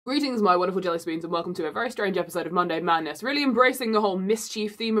Greetings, my wonderful jelly spoons, and welcome to a very strange episode of Monday Madness, really embracing the whole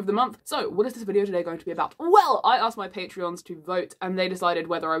mischief theme of the month. So, what is this video today going to be about? Well, I asked my Patreons to vote, and they decided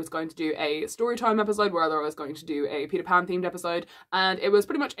whether I was going to do a Storytime episode, whether I was going to do a Peter Pan themed episode, and it was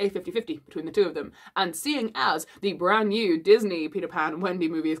pretty much a 50-50 between the two of them. And seeing as the brand new Disney Peter Pan and Wendy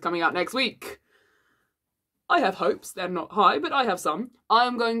movie is coming out next week, I have hopes. They're not high, but I have some. I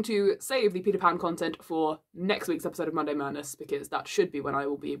am going to save the Peter Pan content for next week's episode of Monday Madness, because that should be when I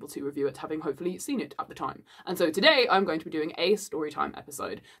will be able to review it, having hopefully seen it at the time. And so today I'm going to be doing a Storytime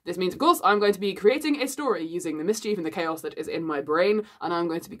episode. This means, of course, I'm going to be creating a story using the mischief and the chaos that is in my brain, and I'm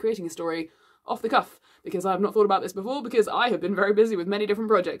going to be creating a story off the cuff, because I have not thought about this before, because I have been very busy with many different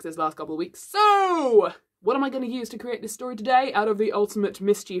projects this last couple of weeks. So, what am I going to use to create this story today out of the ultimate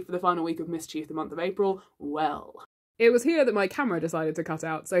mischief for the final week of mischief, the month of April? Well, it was here that my camera decided to cut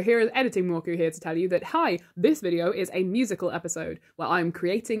out, so here is Editing Morku here to tell you that, hi, this video is a musical episode where I'm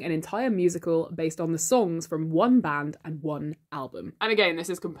creating an entire musical based on the songs from one band and one album. And again, this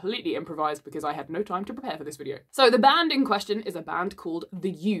is completely improvised because I had no time to prepare for this video. So the band in question is a band called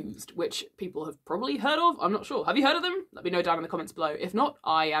The Used, which people have probably heard of, I'm not sure. Have you heard of them? Let me know down in the comments below. If not,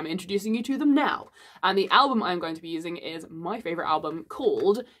 I am introducing you to them now. And the album I'm going to be using is my favourite album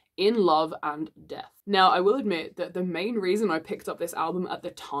called In Love and Death. Now, I will admit that the main reason I picked up this album at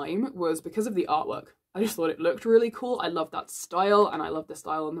the time was because of the artwork. I just thought it looked really cool. I love that style, and I love the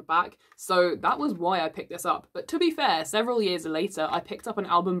style on the back. So that was why I picked this up. But to be fair, several years later, I picked up an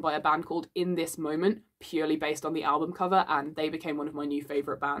album by a band called In This Moment, purely based on the album cover, and they became one of my new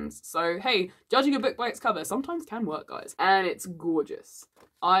favourite bands. So hey, judging a book by its cover sometimes can work, guys. And it's gorgeous.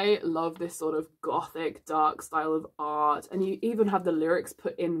 I love this sort of gothic, dark style of art, and you even have the lyrics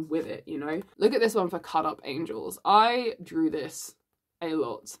put in with it, you know? Look at this one for Cut Up Angels. I drew this a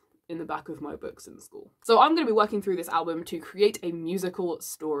lot in the back of my books in school. So I'm going to be working through this album to create a musical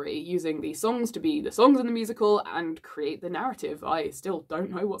story, using the songs to be the songs in the musical and create the narrative. I still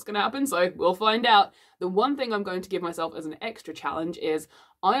don't know what's going to happen, so we'll find out. The one thing I'm going to give myself as an extra challenge is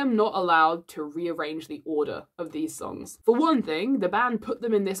I am not allowed to rearrange the order of these songs. For one thing, the band put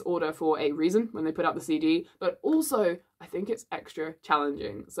them in this order for a reason when they put out the CD, but also I think it's extra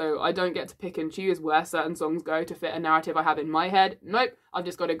challenging. So I don't get to pick and choose where certain songs go to fit a narrative I have in my head. Nope, I've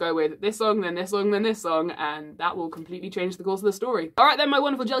just got to go with this song, then this song, then this song, and that will completely change the course of the story. All right then, my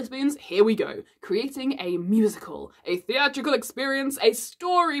wonderful jelly spoons, here we go. Creating a musical, a theatrical experience, a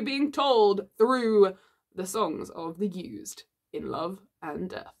story being told through the songs of The Used, In Love and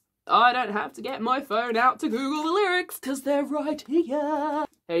Death. I don't have to get my phone out to Google the lyrics, cause they're right here.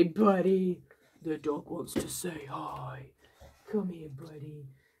 Hey buddy, the dog wants to say hi. Come here, buddy.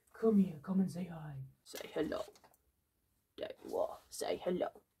 Come here, come and say hi. Say hello. There you are. Say hello.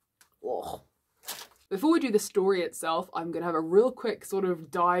 Oh. Before we do the story itself, I'm going to have a real quick sort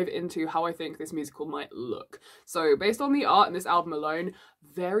of dive into how I think this musical might look. So based on the art in this album alone,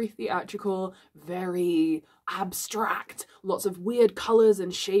 very theatrical, very abstract, lots of weird colours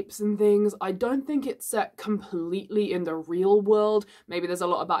and shapes and things. I don't think it's set completely in the real world. Maybe there's a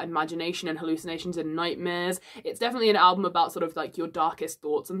lot about imagination and hallucinations and nightmares. It's definitely an album about sort of like your darkest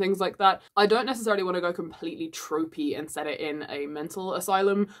thoughts and things like that. I don't necessarily want to go completely tropey and set it in a mental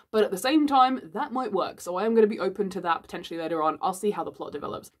asylum, but at the same time, that might work. So I am going to be open to that potentially later on. I'll see how the plot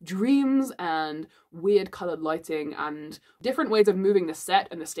develops. Dreams and weird coloured lighting and different ways of moving the set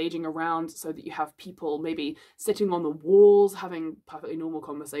and the staging around so that you have people maybe sitting on the walls having perfectly normal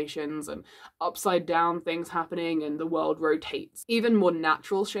conversations and upside down things happening and the world rotates. Even more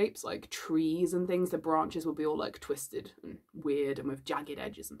natural shapes like trees and things, the branches will be all like twisted and weird and with jagged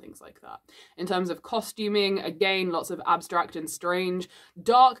edges and things like that. In terms of costuming, again, lots of abstract and strange.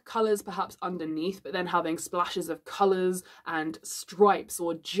 Dark colours perhaps underneath, but then having splashes of colours and stripes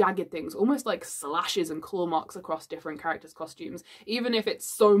or jagged things, almost like slashes and claw marks across different characters' costumes, even if it's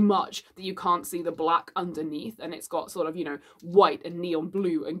so much that you can't see the black underneath and it's got sort of, you know, white and neon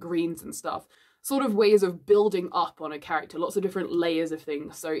blue and greens and stuff. Sort of ways of building up on a character, lots of different layers of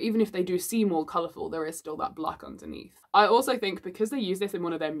things, so even if they do seem more colourful, there is still that black underneath. I also think because they use this in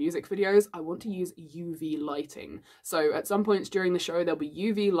one of their music videos, I want to use UV lighting. So at some points during the show there'll be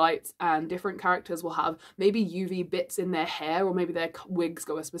UV lights and different characters will have maybe UV bits in their hair, or maybe their wigs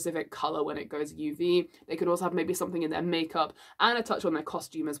go a specific colour when it goes UV. They could also have maybe something in their makeup and a touch on their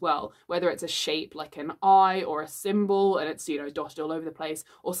costume as well, whether it's a shape like an eye or a symbol and it's, you know, dotted all over the place,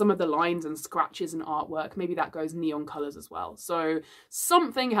 or some of the lines and scratches and artwork, maybe that goes neon colours as well. So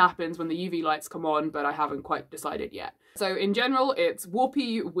something happens when the UV lights come on, but I haven't quite decided yet. So in general, it's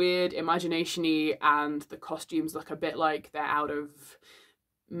warpy, weird, imagination-y, and the costumes look a bit like they're out of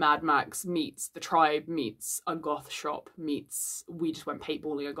Mad Max meets The Tribe meets a goth shop meets we just went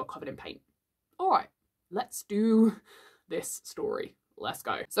paintballing and got covered in paint. Alright, let's do this story. Let's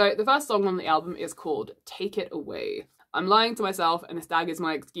go. So the first song on the album is called Take It Away. I'm lying to myself and this dagger's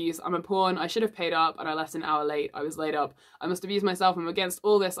my excuse. I'm a pawn, I should have paid up and I left an hour late. I was laid up. I must have used myself. I'm against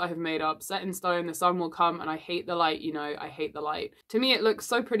all this I have made up. Set in stone, the sun will come and I hate the light, you know, I hate the light. To me it looks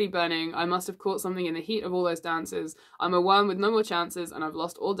so pretty burning. I must have caught something in the heat of all those dances. I'm a worm with no more chances and I've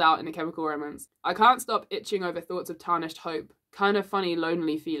lost all doubt in a chemical romance. I can't stop itching over thoughts of tarnished hope. Kind of funny,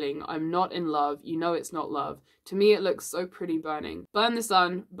 lonely feeling. I'm not in love. You know it's not love. To me it looks so pretty burning. Burn the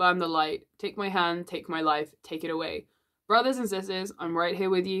sun, burn the light. Take my hand, take my life, take it away. Brothers and sisters, I'm right here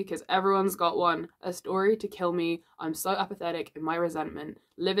with you because everyone's got one. A story to kill me. I'm so apathetic in my resentment.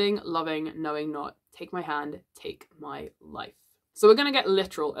 Living, loving, knowing not. Take my hand, take my life. So we're going to get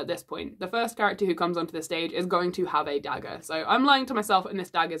literal at this point. The first character who comes onto the stage is going to have a dagger. So I'm lying to myself and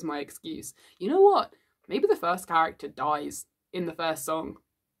this dagger's my excuse. You know what? Maybe the first character dies in the first song.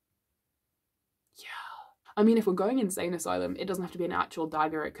 Yeah. I mean, if we're going insane asylum, it doesn't have to be an actual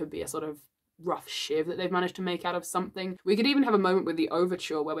dagger. It could be a sort of rough shiv that they've managed to make out of something. We could even have a moment with the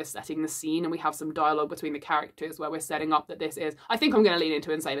overture where we're setting the scene and we have some dialogue between the characters where we're setting up that this is, I think I'm going to lean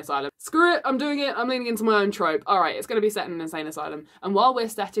into insane asylum. Screw it, I'm doing it, I'm leaning into my own trope. Alright, it's going to be set in an insane asylum. And while we're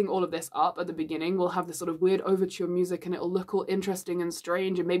setting all of this up at the beginning, we'll have this sort of weird overture music and it'll look all interesting and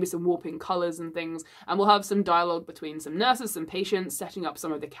strange and maybe some warping colours and things. And we'll have some dialogue between some nurses, some patients, setting up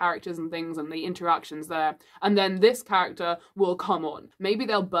some of the characters and things and the interactions there. And then this character will come on. Maybe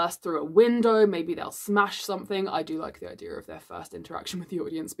they'll burst through a window, maybe they'll smash something. I do like the idea of their first interaction with the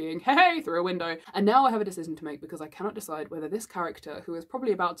audience being, hey, through a window. And now I have a decision to make because I cannot decide whether this character, who is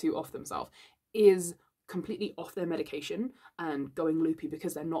probably about to off themselves, is completely off their medication and going loopy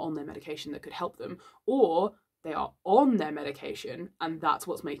because they're not on their medication that could help them, or they are on their medication and that's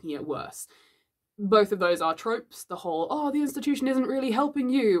what's making it worse. Both of those are tropes. The whole, oh, the institution isn't really helping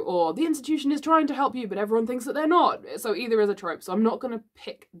you, or the institution is trying to help you, but everyone thinks that they're not. So either is a trope. So I'm not going to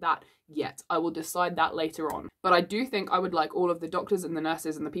pick that yet. I will decide that later on. But I do think I would like all of the doctors and the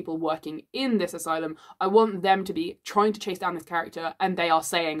nurses and the people working in this asylum, I want them to be trying to chase down this character and they are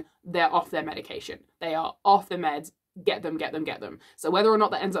saying they're off their medication. They are off the meds. Get them, get them, get them. So whether or not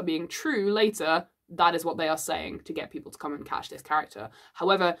that ends up being true later, that is what they are saying to get people to come and catch this character.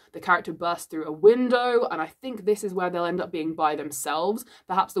 However, the character bursts through a window, and I think this is where they'll end up being by themselves.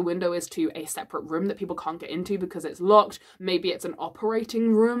 Perhaps the window is to a separate room that people can't get into because it's locked. Maybe it's an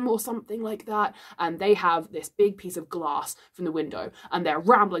operating room or something like that, and they have this big piece of glass from the window, and they're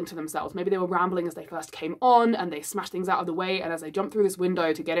rambling to themselves. Maybe they were rambling as they first came on, and they smashed things out of the way, and as they jump through this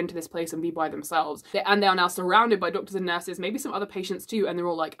window to get into this place and be by themselves, they are now surrounded by doctors and nurses, maybe some other patients too, and they're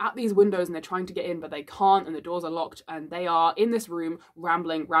all like at these windows and they're trying to get in, but they can't, and the doors are locked, and they are in this room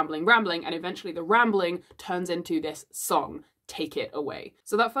rambling, and eventually the rambling turns into this song, Take It Away.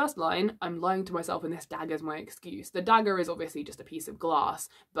 So that first line, I'm lying to myself and this dagger's my excuse. The dagger is obviously just a piece of glass,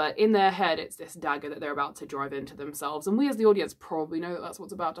 but in their head it's this dagger that they're about to drive into themselves, and we as the audience probably know that that's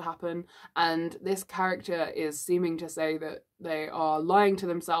what's about to happen, and this character is seeming to say that they are lying to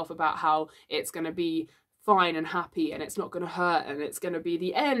themselves about how it's going to be fine and happy and it's not going to hurt and it's going to be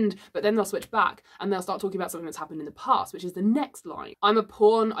the end, but then they'll switch back and they'll start talking about something that's happened in the past, which is the next line. I'm a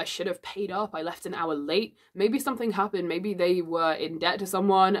pawn, I should have paid up, I left an hour late. Maybe something happened, maybe they were in debt to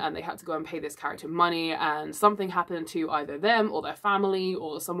someone and they had to go and pay this character money, and something happened to either them or their family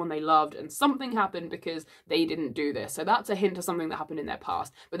or someone they loved, and something happened because they didn't do this. So that's a hint of something that happened in their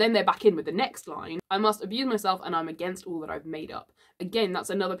past. But then they're back in with the next line, I must abuse myself and I'm against all that I've made up. Again, that's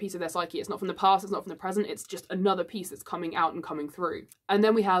another piece of their psyche. It's not from the past, it's not from the present, it's just another piece that's coming out and coming through. And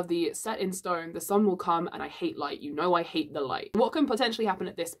then we have the set in stone, the sun will come and I hate light, you know I hate the light. What can potentially happen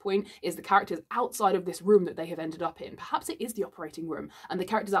at this point is the characters outside of this room that they have ended up in. Perhaps it is the operating room, and the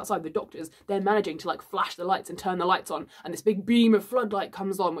characters outside, the doctors, they're managing to like flash the lights and turn the lights on, and this big beam of floodlight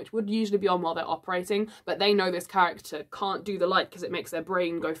comes on, which would usually be on while they're operating, but they know this character can't do the light because it makes their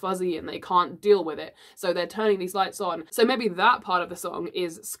brain go fuzzy and they can't deal with it. So they're turning these lights on. So maybe that part of the song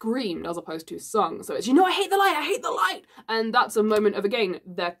is screamed as opposed to sung. So it's, you know, I hate the light, I hate the light. And that's a moment of, again,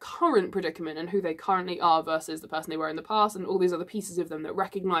 their current predicament and who they currently are versus the person they were in the past, and all these other pieces of them that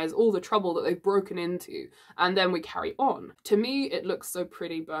recognize all the trouble that they've broken into. And then we carry on. To me, it looks so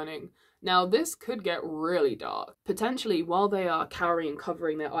pretty burning. Now, this could get really dark. Potentially, while they are cowering and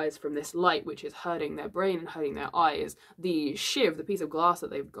covering their eyes from this light, which is hurting their brain and hurting their eyes, the shiv, the piece of glass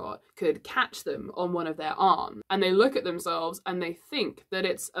that they've got, could catch them on one of their arms. And they look at themselves and they think that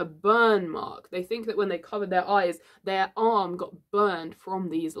it's a burn mark. They think that when they covered their eyes, their arm got burned from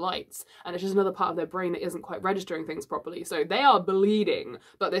these lights. And it's just another part of their brain that isn't quite registering things properly. So they are bleeding,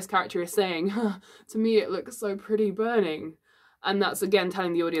 but this character is saying, huh, to me it looks so pretty burning. And that's again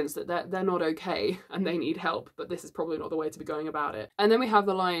telling the audience that they're not okay and they need help, but this is probably not the way to be going about it. And then we have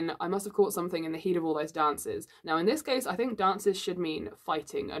the line, I must have caught something in the heat of all those dances. Now in this case, I think dances should mean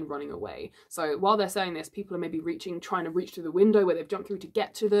fighting and running away. So while they're saying this, people are maybe trying to reach through the window where they've jumped through to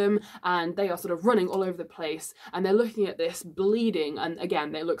get to them, and they are sort of running all over the place, and they're looking at this bleeding, and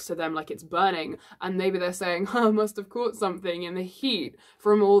again, it looks to them like it's burning, and maybe they're saying, I must have caught something in the heat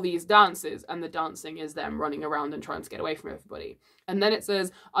from all these dances, and the dancing is them running around and trying to get away from everybody. And then it says,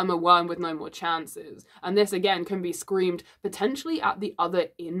 I'm a worm with no more chances. And this again can be screamed potentially at the other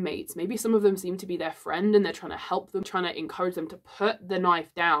inmates. Maybe some of them seem to be their friend and they're trying to help them, trying to encourage them to put the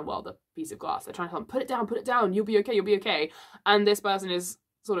knife down, well, the piece of glass. They're trying to tell them, put it down, you'll be okay, you'll be okay. And this person is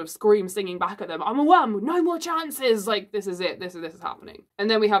sort of singing back at them, I'm a worm with no more chances. Like, this is it, this is happening. And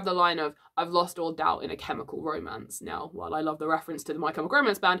then we have the line of, I've lost all doubt in a chemical romance. Now, while I love the reference to the My Chemical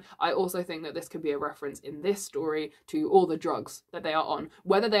Romance band, I also think that this could be a reference in this story to all the drugs that they are on.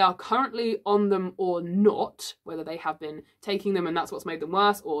 Whether they are currently on them or not, whether they have been taking them and that's what's made them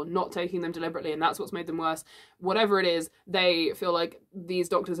worse, or not taking them deliberately and that's what's made them worse, whatever it is, they feel like these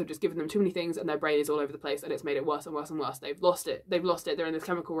doctors have just given them too many things and their brain is all over the place and it's made it worse and worse and worse. They've lost it, they're in this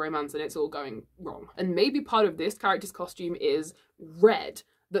chemical romance and it's all going wrong. And maybe part of this character's costume is red,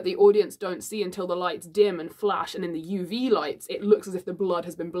 that the audience don't see until the lights dim and flash, and in the UV lights it looks as if the blood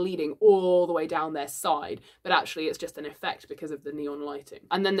has been bleeding all the way down their side, but actually it's just an effect because of the neon lighting.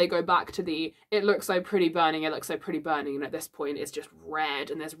 And then they go back to the, it looks so pretty burning, it looks so pretty burning, and at this point it's just red,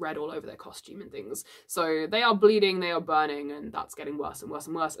 and there's red all over their costume and things. So they are bleeding, they are burning, and that's getting worse and worse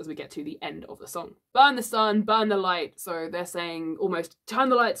and worse as we get to the end of the song. Burn the sun, burn the light. So they're saying almost turn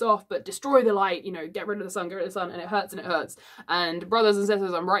the lights off, but destroy the light, you know, get rid of the sun, get rid of the sun, and it hurts and it hurts. And brothers and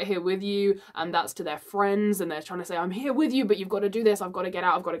sisters, I'm right here with you. And that's to their friends, and they're trying to say, I'm here with you, but you've got to do this, I've got to get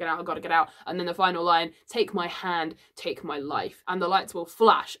out, I've got to get out, I've got to get out. And then the final line, take my hand, take my life. And the lights will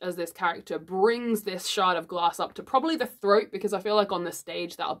flash as this character brings this shard of glass up to probably the throat, because I feel like on the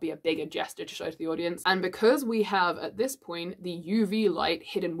stage that'll be a bigger gesture to show to the audience. And because we have at this point the UV light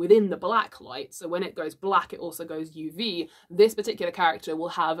hidden within the black light, so when it goes black it also goes UV, this particular character will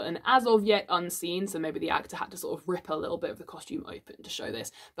have an as of yet unseen, so maybe the actor had to sort of rip a little bit of the costume open to show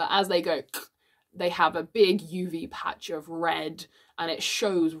this, but as they go, they have a big UV patch of red, and it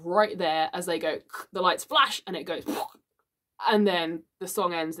shows right there as they go, the lights flash and it goes, and then the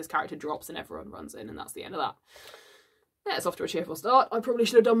song ends, this character drops and everyone runs in, and that's the end of that. Yeah, it's off to a cheerful start. I probably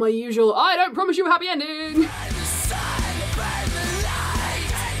should have done my usual, I don't promise you a happy ending!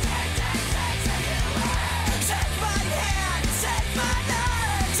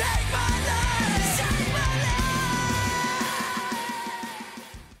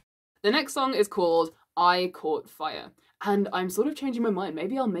 The next song is called I Caught Fire, and I'm sort of changing my mind.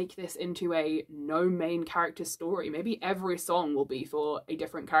 Maybe I'll make this into a no main character story. Maybe every song will be for a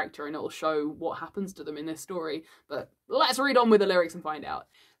different character and it'll show what happens to them in this story. But let's read on with the lyrics and find out.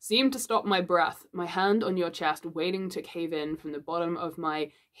 Seem to stop my breath, my hand on your chest, waiting to cave in from the bottom of my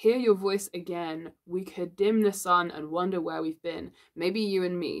hear your voice again. We could dim the sun and wonder where we've been. Maybe you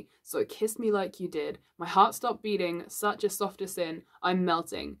and me. So kiss me like you did. My heart stopped beating, such a softer sin. I'm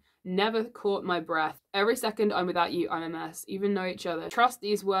melting. Never caught my breath. Every second I'm without you, I'm a mess. Even know each other. Trust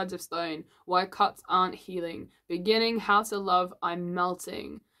these words of stone. Why cuts aren't healing. Beginning how to love, I'm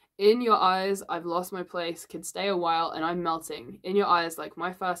melting. In your eyes, I've lost my place. Could stay a while and I'm melting. In your eyes, like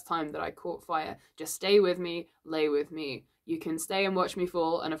my first time that I caught fire. Just stay with me, lay with me. You can stay and watch me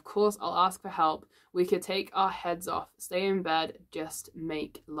fall, and of course I'll ask for help. We could take our heads off, stay in bed, just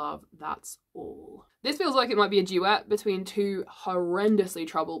make love, that's all. This feels like it might be a duet between two horrendously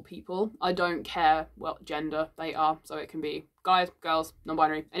troubled people. I don't care what gender they are, so it can be guys, girls,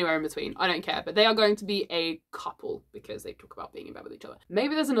 non-binary, anywhere in between. I don't care, but they are going to be a couple because they talk about being in bed with each other.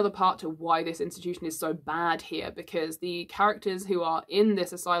 Maybe there's another part to why this institution is so bad here, because the characters who are in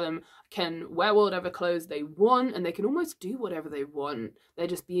this asylum can wear whatever clothes they want and they can almost do whatever they want. They're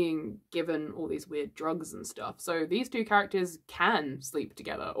just being given all these weird drugs and stuff. So these two characters can sleep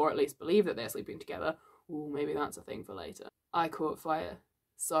together, or at least believe that they're sleeping together. Ooh, maybe that's a thing for later. I Caught Fire.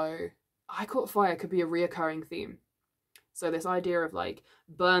 So I Caught Fire could be a reoccurring theme. So this idea of like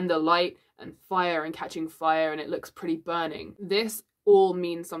burn the light and fire and catching fire and it looks pretty burning. This all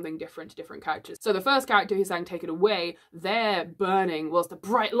means something different to different characters. So the first character who sang Take It Away, their burning was the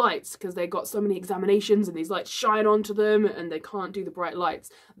bright lights because they got so many examinations and these lights shine onto them and they can't do the bright lights.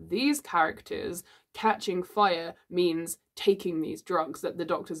 These characters catching fire means taking these drugs that the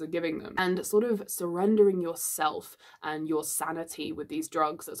doctors are giving them and sort of surrendering yourself and your sanity with these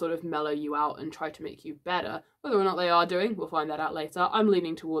drugs that sort of mellow you out and try to make you better. Whether or not they are doing, we'll find that out later. I'm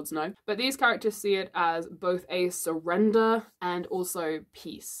leaning towards no. But these characters see it as both a surrender and also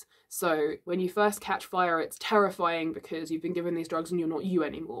peace. So when you first catch fire, it's terrifying because you've been given these drugs and you're not you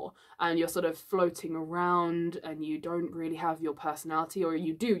anymore. And you're sort of floating around and you don't really have your personality, or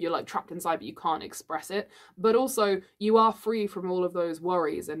you do, you're like trapped inside but you can't express it. But also you are free from all of those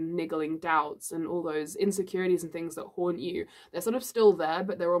worries and niggling doubts and all those insecurities and things that haunt you. They're sort of still there,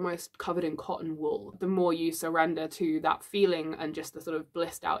 but they're almost covered in cotton wool. The more you surrender to that feeling and just the sort of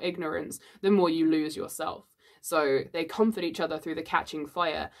blissed out ignorance, the more you lose yourself. So they comfort each other through the catching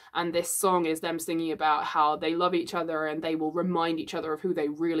fire, and this song is them singing about how they love each other and they will remind each other of who they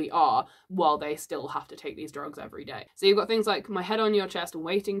really are while they still have to take these drugs every day. So you've got things like my head on your chest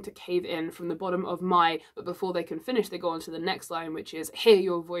waiting to cave in from the bottom of my, but before they can finish they go on to the next line, which is hear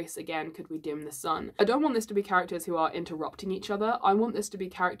your voice again, could we dim the sun. I don't want this to be characters who are interrupting each other. I want this to be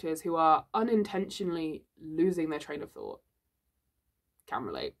characters who are unintentionally losing their train of thought. Can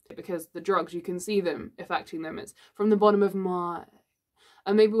relate, because the drugs, you can see them affecting them. It's from the bottom of my,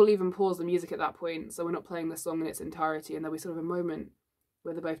 and maybe we'll even pause the music at that point so we're not playing the song in its entirety, and there'll be sort of a moment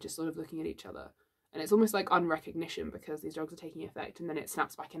where they're both just sort of looking at each other, and it's almost like unrecognition because these drugs are taking effect, and then it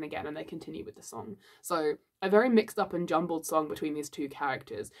snaps back in again and they continue with the song. So a very mixed up and jumbled song between these two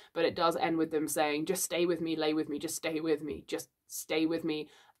characters, but it does end with them saying just stay with me, lay with me, just stay with me, just stay with me.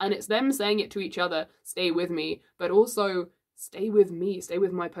 And it's them saying it to each other, stay with me, but also stay with me, stay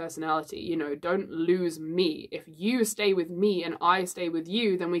with my personality, you know, don't lose me. If you stay with me and I stay with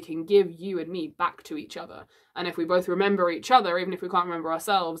you, then we can give you and me back to each other. And if we both remember each other, even if we can't remember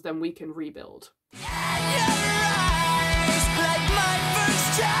ourselves, then we can rebuild.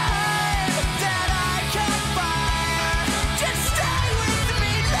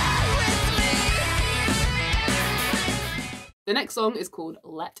 The next song is called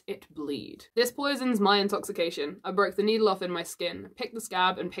Let It Bleed. This poisons my intoxication. I broke the needle off in my skin, picked the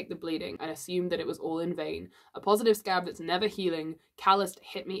scab and picked the bleeding, and assumed that it was all in vain. A positive scab that's never healing, calloused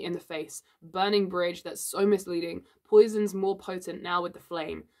hit me in the face, burning bridge that's so misleading, poisons more potent now with the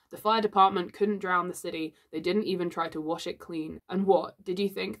flame. The fire department couldn't drown the city, they didn't even try to wash it clean. And what, did you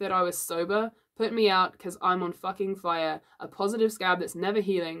think that I was sober? Put me out, cause I'm on fucking fire. A positive scab that's never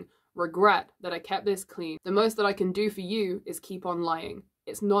healing, regret that I kept this clean. The most that I can do for you is keep on lying.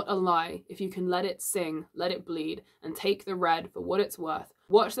 It's not a lie. If you can let it sing, let it bleed, and take the red for what it's worth.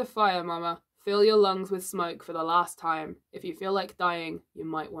 Watch the fire, mama. Fill your lungs with smoke for the last time. If you feel like dying, you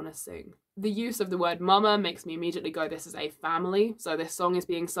might want to sing. The use of the word mama makes me immediately go, this is a family. So this song is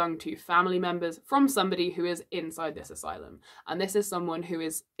being sung to family members from somebody who is inside this asylum. And this is someone who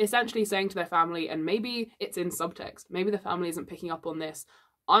is essentially saying to their family, and maybe it's in subtext, maybe the family isn't picking up on this,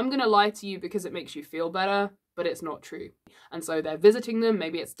 I'm gonna lie to you because it makes you feel better, but it's not true. And so they're visiting them,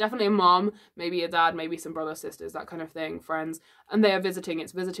 maybe it's definitely a mom, maybe a dad, maybe some brothers, sisters, that kind of thing, friends, and they are visiting,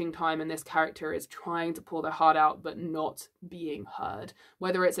 it's visiting time, and this character is trying to pour their heart out but not being heard,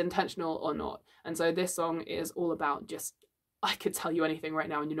 whether it's intentional or not. And so this song is all about just, I could tell you anything right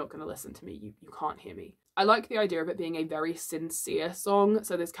now and you're not gonna listen to me, you can't hear me. I like the idea of it being a very sincere song,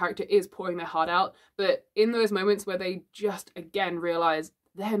 so this character is pouring their heart out, but in those moments where they just, again, realise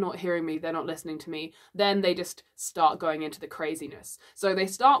they're not hearing me, they're not listening to me, then they just start going into the craziness. So they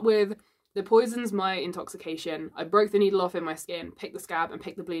start with, the poisons my intoxication, I broke the needle off in my skin, picked the scab and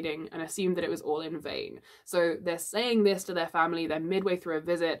picked the bleeding, and assumed that it was all in vain. So they're saying this to their family, they're midway through a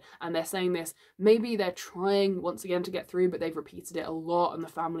visit, and they're saying this, maybe they're trying once again to get through, but they've repeated it a lot and the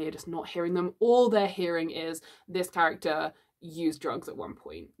family are just not hearing them. All they're hearing is this character used drugs at one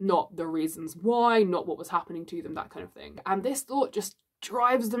point, not the reasons why, not what was happening to them, that kind of thing. And this thought just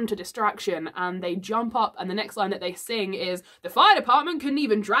drives them to distraction, and they jump up, and the next line that they sing is, the fire department couldn't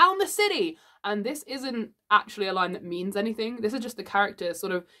even drown the city. And this isn't actually a line that means anything. This is just the characters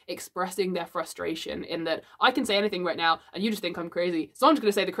sort of expressing their frustration in that I can say anything right now and you just think I'm crazy, so I'm just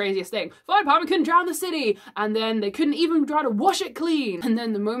gonna say the craziest thing. Fire department couldn't drown the city, and then they couldn't even try to wash it clean. And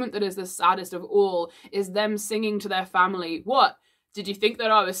then the moment that is the saddest of all is them singing to their family, what, did you think that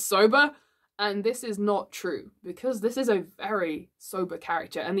I was sober? And this is not true, because this is a very sober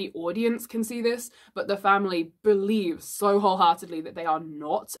character and the audience can see this, but the family believes so wholeheartedly that they are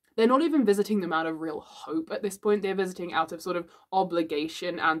not. They're not even visiting them out of real hope at this point, they're visiting out of sort of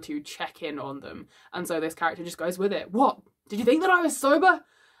obligation and to check in on them. And so this character just goes with it. What? Did you think that I was sober?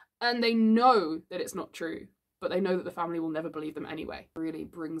 And they know that it's not true, but they know that the family will never believe them anyway. It really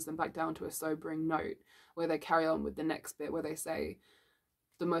brings them back down to a sobering note where they carry on with the next bit where they say,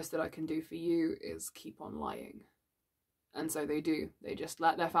 The most that I can do for you is keep on lying. And so they do. They just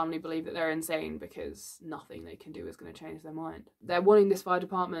let their family believe that they're insane because nothing they can do is going to change their mind. They're wanting this fire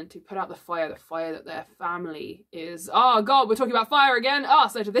department to put out the fire that their family is. Oh God, we're talking about fire again.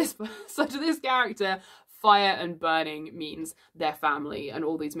 So to this character, fire and burning means their family and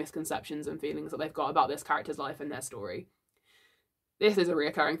all these misconceptions and feelings that they've got about this character's life and their story. This is a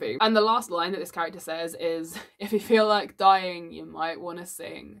reoccurring theme. And the last line that this character says is, if you feel like dying, you might want to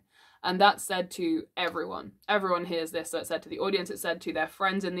sing. And that's said to everyone. Everyone hears this. So it's said to the audience, it's said to their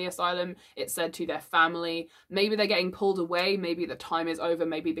friends in the asylum, it's said to their family. Maybe they're getting pulled away, maybe the time is over,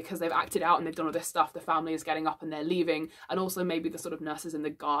 maybe because they've acted out and they've done all this stuff, the family is getting up and they're leaving. And also maybe the sort of nurses and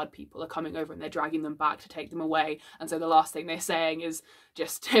the guard people are coming over and they're dragging them back to take them away. And so the last thing they're saying is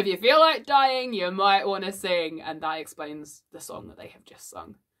just, if you feel like dying, you might want to sing. And that explains the song that they have just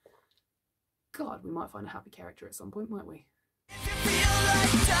sung. God, we might find a happy character at some point, might we? If you feel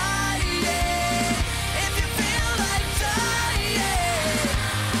like dying, if you feel like dying,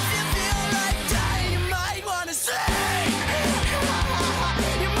 if you feel like dying, you might want to sing.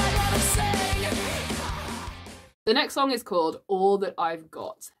 You might want to sing. The next song is called All That I've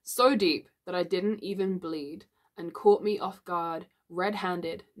Got. So deep that I didn't even bleed, and caught me off guard,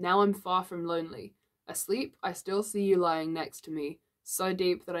 red-handed, now I'm far from lonely. Asleep, I still see you lying next to me, so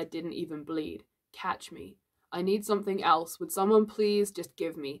deep that I didn't even bleed. Catch me. I need something else. Would someone please just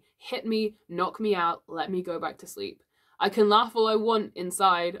give me, hit me, knock me out, let me go back to sleep. I can laugh all I want,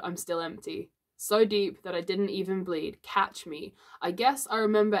 inside I'm still empty. So deep that I didn't even bleed. Catch me. I guess I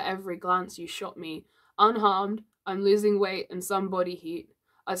remember every glance you shot me. Unharmed, I'm losing weight and some body heat.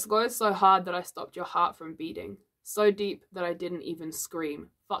 I squeezed so hard that I stopped your heart from beating. So deep that I didn't even scream.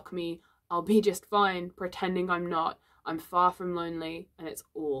 Fuck me, I'll be just fine, pretending I'm not. I'm far from lonely, and it's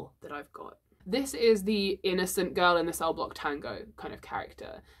all that I've got. This is the innocent girl in the cell block tango kind of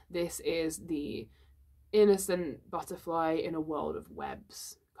character. This is the innocent butterfly in a world of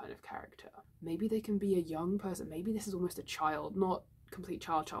webs kind of character. Maybe they can be a young person. Maybe this is almost a child, not complete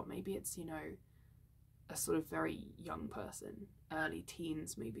child. Maybe it's, you know, a sort of very young person, early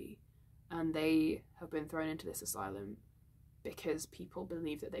teens maybe. And they have been thrown into this asylum because people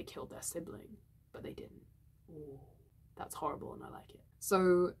believe that they killed their sibling, but they didn't. Ooh, that's horrible and I like it.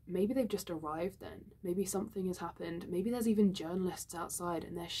 So maybe they've just arrived then. Maybe something has happened. Maybe there's even journalists outside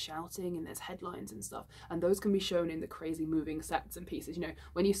and they're shouting and there's headlines and stuff. And those can be shown in the crazy moving sets and pieces. You know,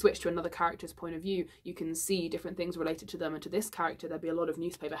 when you switch to another character's point of view, you can see different things related to them. And to this character, there'd be a lot of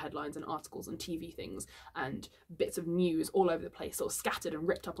newspaper headlines and articles and TV things and bits of news all over the place, sort of scattered and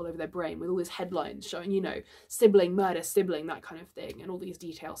ripped up all over their brain with all these headlines showing, you know, sibling, murder, sibling, that kind of thing. And all these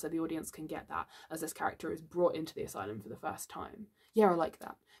details so the audience can get that as this character is brought into the asylum for the first time. Yeah, I like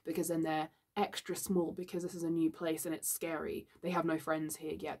that, because then they're extra small because this is a new place and it's scary. They have no friends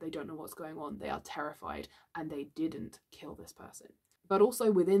here yet. They don't know what's going on. They are terrified and they didn't kill this person. But also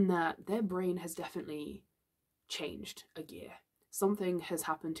within that, their brain has definitely changed a gear. Something has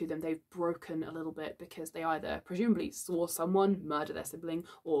happened to them. They've broken a little bit because they either presumably saw someone murder their sibling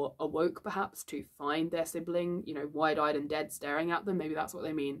or awoke perhaps to find their sibling, you know, wide-eyed and dead staring at them. Maybe that's what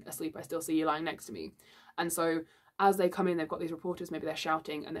they mean. Asleep, I still see you lying next to me. And so as they come in, they've got these reporters, maybe they're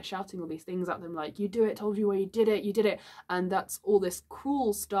shouting, and they're shouting all these things at them like, you do it, told you where you did it. And that's all this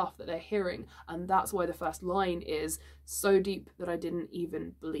cruel stuff that they're hearing. And that's why the first line is, so deep that I didn't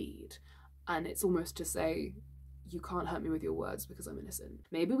even bleed. And it's almost to say, you can't hurt me with your words because I'm innocent.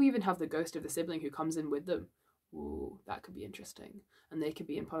 Maybe we even have the ghost of the sibling who comes in with them. Ooh, that could be interesting. And they could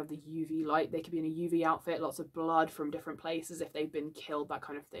be in part of the UV light. They could be in a UV outfit, lots of blood from different places if they've been killed, that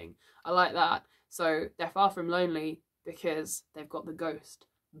kind of thing. I like that. So they're far from lonely because they've got the ghost.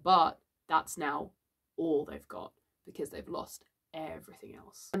 But that's now all they've got because they've lost everything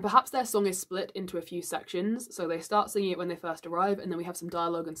else. And perhaps their song is split into a few sections. So they start singing it when they first arrive, and then we have some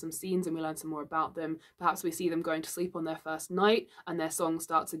dialogue and some scenes and we learn some more about them. Perhaps we see them going to sleep on their first night and their song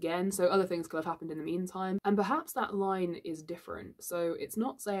starts again. So other things could have happened in the meantime. And perhaps that line is different. So it's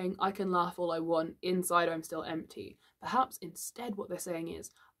not saying, I can laugh all I want, inside I'm still empty. Perhaps instead what they're saying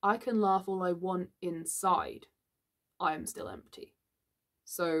is, I can laugh all I want, inside I am still empty.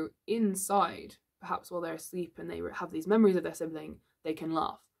 So inside, perhaps while they're asleep and they have these memories of their sibling, they can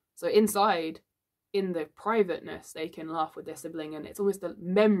laugh. So inside, in the privateness, they can laugh with their sibling and it's almost the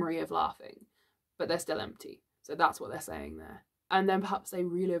memory of laughing, but they're still empty. So that's what they're saying there. And then perhaps they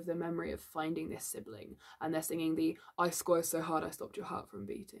relive the memory of finding this sibling and they're singing the, I squeezed so hard I stopped your heart from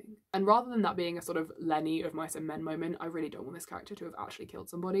beating. And rather than that being a sort of Lenny of Mice and Men moment, I really don't want this character to have actually killed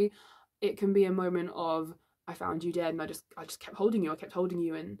somebody. It can be a moment of, I found you dead and I just kept holding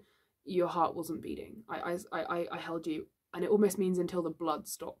you, and your heart wasn't beating. I held you And it almost means until the blood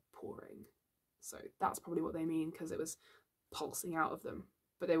stopped pouring. So that's probably what they mean, because it was pulsing out of them,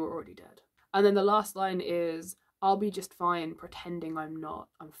 but they were already dead. And then the last line is, I'll be just fine pretending I'm not.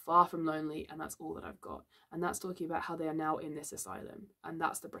 I'm far from lonely, and that's all that I've got. And that's talking about how they are now in this asylum, and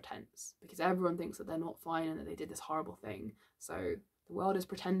that's the pretense, because everyone thinks that they're not fine and that they did this horrible thing. So the world is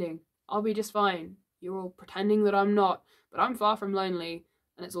pretending, I'll be just fine. You're all pretending that I'm not, but I'm far from lonely,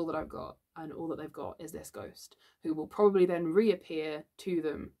 and it's all that I've got. And all that they've got is this ghost, who will probably then reappear to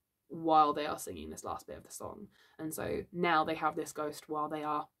them while they are singing this last bit of the song. And so now they have this ghost while they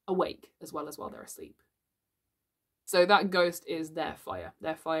are awake, as well as while they're asleep. So that ghost is their fire.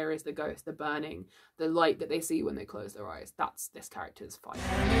 Their fire is the ghost, the burning, the light that they see when they close their eyes. That's this character's fire.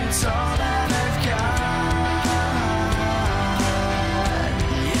 And it's all that I've got.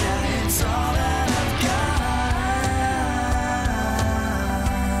 Yeah, it's all that I've got.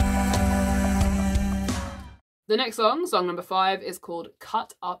 The next song, song number 5, is called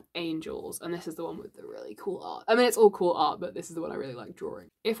Cut Up Angels, and this is the one with the really cool art. I mean, it's all cool art, but this is the one I really like drawing.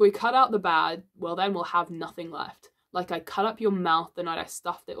 If we cut out the bad, well then we'll have nothing left. Like I cut up your mouth the night I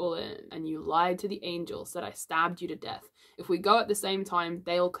stuffed it all in, and you lied to the angels, said I stabbed you to death. If we go at the same time,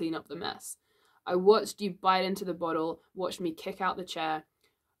 they'll clean up the mess. I watched you bite into the bottle, watched me kick out the chair,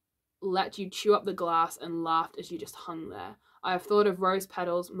 let you chew up the glass, and laughed as you just hung there. I have thought of rose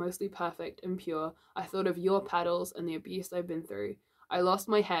petals, mostly perfect and pure. I thought of your petals and the abuse I've been through. I lost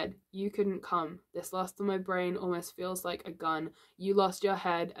my head. You couldn't come. This loss to my brain almost feels like a gun. You lost your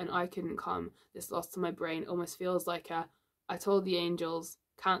head and I couldn't come. This loss to my brain almost feels like a... I told the angels,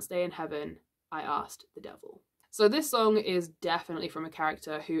 can't stay in heaven. I asked the devil. So this song is definitely from a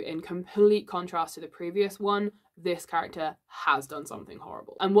character who, in complete contrast to the previous one, this character has done something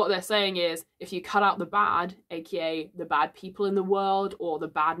horrible. And what they're saying is, if you cut out the bad, aka the bad people in the world or the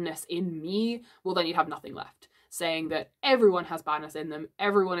badness in me, well then you'd have nothing left. Saying that everyone has badness in them,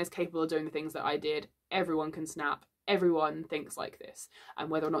 everyone is capable of doing the things that I did, everyone can snap, everyone thinks like this. And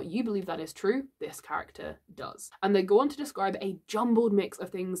whether or not you believe that is true, this character does. And they go on to describe a jumbled mix of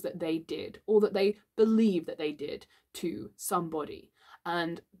things that they did, or that they believe that they did to somebody.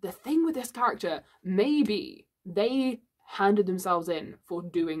 And the thing with this character may be they handed themselves in for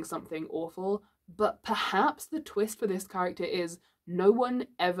doing something awful, but perhaps the twist for this character is no one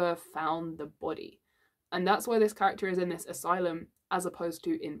ever found the body. And that's why this character is in this asylum as opposed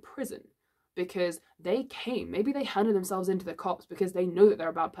to in prison. Because they came, maybe they handed themselves into the cops because they know that they're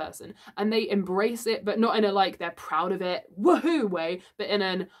a bad person. And they embrace it, but not in a like they're proud of it, woohoo way, but in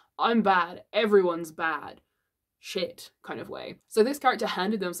an I'm bad, everyone's bad, shit kind of way. So this character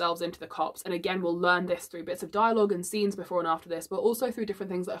handed themselves into the cops, and again we'll learn this through bits of dialogue and scenes before and after this, but also through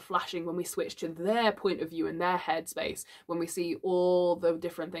different things that are flashing when we switch to their point of view and their headspace, when we see all the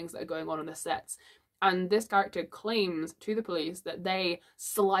different things that are going on the sets. And this character claims to the police that they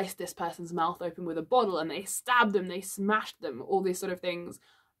sliced this person's mouth open with a bottle and they stabbed them, they smashed them, all these sort of things,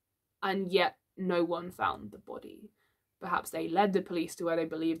 and yet no one found the body. Perhaps they led the police to where they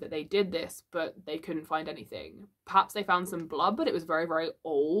believed that they did this, but they couldn't find anything. Perhaps they found some blood, but it was very, very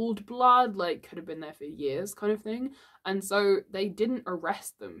old blood, like could have been there for years kind of thing. And so they didn't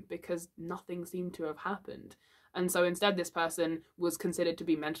arrest them because nothing seemed to have happened. And so instead this person was considered to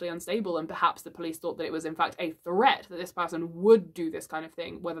be mentally unstable, and perhaps the police thought that it was in fact a threat that this person would do this kind of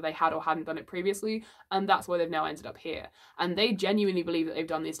thing, whether they had or hadn't done it previously, and that's why they've now ended up here. And they genuinely believe that they've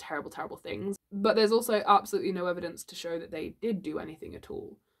done these terrible, terrible things, but there's also absolutely no evidence to show that they did do anything at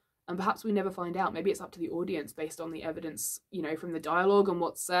all. And perhaps we never find out. Maybe it's up to the audience based on the evidence, you know, from the dialogue and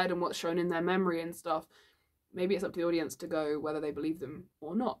what's said and what's shown in their memory and stuff. Maybe it's up to the audience to go whether they believe them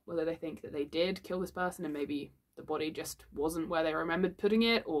or not, whether they think that they did kill this person and maybe the body just wasn't where they remembered putting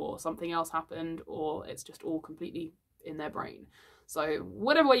it, or something else happened, or it's just all completely in their brain. So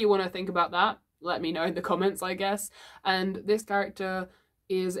whatever way you want to think about that, let me know in the comments, I guess. And this character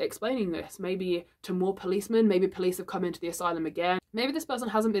is explaining this, maybe to more policemen, maybe police have come into the asylum again. Maybe this person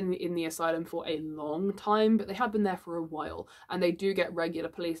hasn't been in the asylum for a long time, but they have been there for a while, and they do get regular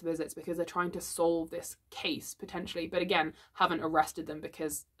police visits because they're trying to solve this case, potentially, but again, haven't arrested them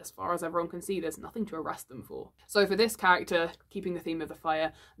because, as far as everyone can see, there's nothing to arrest them for. So for this character, keeping the theme of the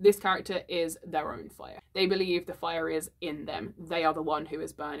fire, this character is their own fire. They believe the fire is in them. They are the one who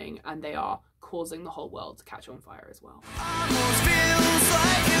is burning, and they are causing the whole world to catch on fire as well. Almost feels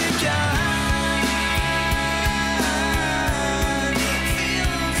like a gun.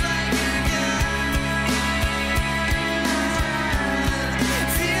 Feels like a gun.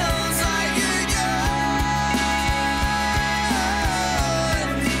 Feels like a gun.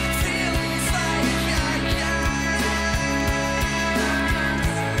 Feels like a gun.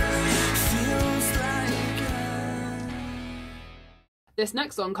 Feels like a gun. This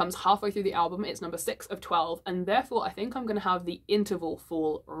next song comes halfway through the album. It's number 6 of 12, and therefore I think I'm going to have the interval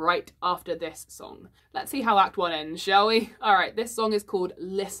fall right after this song. Let's see how Act 1 ends, shall we? Alright, this song is called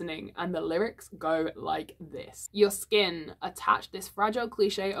Listening, and the lyrics go like this. Your skin attached this fragile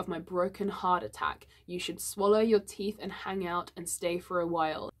cliche of my broken heart attack. You should swallow your teeth and hang out and stay for a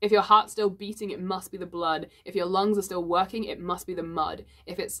while. If your heart's still beating, it must be the blood. If your lungs are still working, it must be the mud.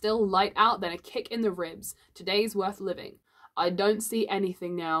 If it's still light out, then a kick in the ribs. Today's worth living. I don't see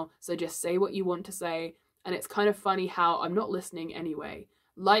anything now, so just say what you want to say. And it's kind of funny how I'm not listening anyway.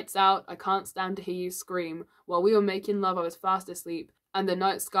 Lights out, I can't stand to hear you scream. While we were making love, I was fast asleep. And the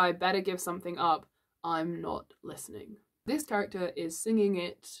night sky better give something up. I'm not listening. This character is singing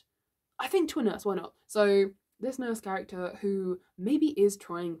it, I think, to a nurse, why not? So this nurse character who maybe is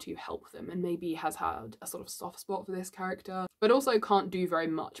trying to help them and maybe has had a sort of soft spot for this character, but also can't do very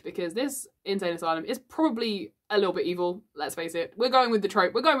much because this insane asylum is probably a little bit evil, let's face it. We're going with the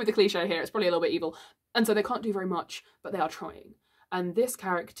trope, we're going with the cliche here, it's probably a little bit evil. And so they can't do very much, but they are trying. And this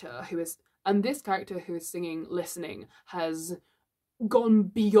character who is singing Listening has gone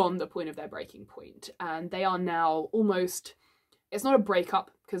beyond the point of their breaking point. And they are now almost, it's not a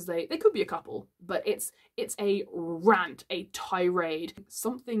breakup because they could be a couple, but it's a rant, a tirade.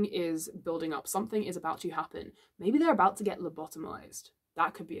 Something is building up, something is about to happen. Maybe they're about to get lobotomized.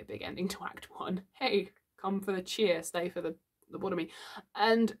 That could be a big ending to Act 1. Hey, come for the cheer, stay for the lobotomy.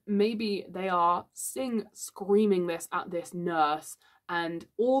 And maybe they are screaming this at this nurse, and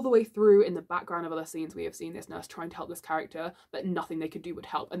all the way through in the background of other scenes we have seen this nurse trying to help this character, but nothing they could do would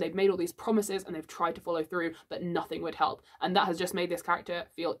help. And they've made all these promises and they've tried to follow through, but nothing would help. And that has just made this character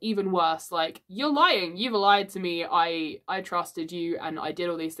feel even worse, like, you're lying, you've lied to me, I trusted you and I did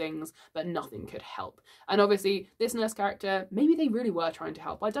all these things, but nothing could help. And obviously this nurse character, maybe they really were trying to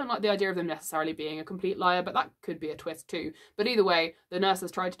help. I don't like the idea of them necessarily being a complete liar, but that could be a twist too. But either way, the nurse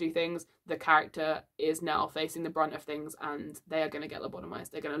has tried to do things, the character is now facing the brunt of things, and they are going to get lobotomized.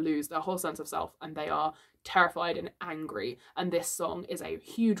 They're going to lose their whole sense of self, and they are terrified and angry. And this song is a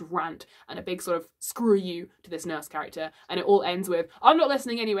huge rant and a big sort of screw you to this nurse character. And it all ends with, I'm not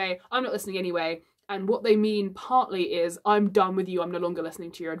listening anyway, I'm not listening anyway. And what they mean partly is, I'm done with you, I'm no longer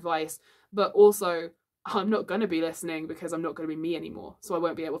listening to your advice. But also, I'm not going to be listening because I'm not going to be me anymore. So I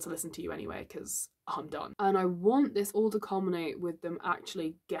won't be able to listen to you anyway because I'm done. And I want this all to culminate with them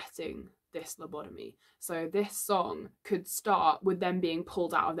actually getting this lobotomy. So this song could start with them being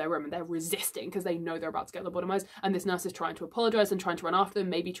pulled out of their room and they're resisting because they know they're about to get lobotomized, and this nurse is trying to apologize and trying to run after them,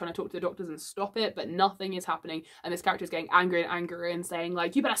 maybe trying to talk to the doctors and stop it, but nothing is happening. And this character is getting angry and angry and saying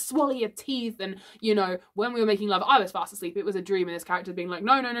like, you better swallow your teeth, and you know, when we were making love I was fast asleep, it was a dream. And this character being like,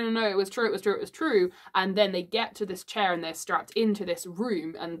 no, it was true, it was true, it was true. And then they get to this chair and they're strapped into this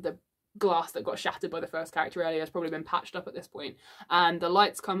room, and the glass that got shattered by the first character earlier has probably been patched up at this point, and the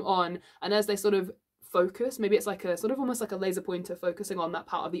lights come on, and as they sort of focus, maybe it's like a sort of almost like a laser pointer focusing on that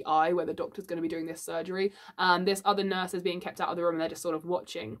part of the eye where the doctor's going to be doing this surgery, and this other nurse is being kept out of the room and they're just sort of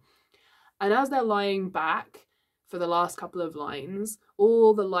watching. And as they're lying back for the last couple of lines,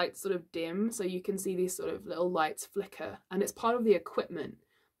 all the lights sort of dim, so you can see these sort of little lights flicker, and it's part of the equipment,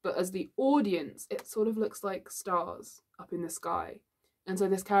 but as the audience it sort of looks like stars up in the sky. And so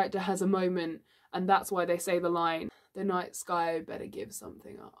this character has a moment, and that's why they say the line, the night sky better give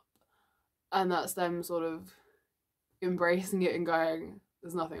something up. And that's them sort of embracing it and going,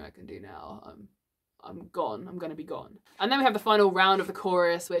 there's nothing I can do now. I'm gone. I'm going to be gone. And then we have the final round of the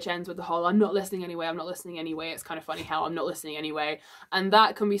chorus, which ends with the whole, I'm not listening anyway, I'm not listening anyway. It's kind of funny how I'm not listening anyway. And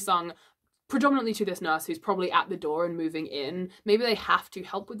that can be sung predominantly to this nurse who's probably at the door and moving in. Maybe they have to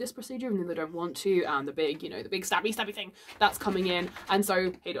help with this procedure even though they don't want to, and the big, you know, the big stabby thing that's coming in. And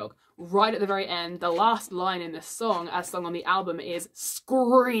so, hey dog, right at the very end, the last line in this song, as sung on the album, is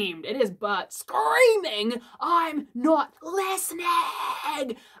screamed. It is Bert screaming, I'm not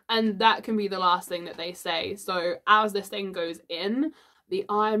listening! And that can be the last thing that they say. So as this thing goes in, the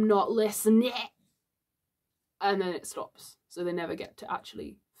I'm not listening, and then it stops. So they never get to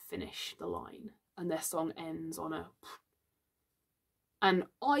actually finish the line, and their song ends on a, and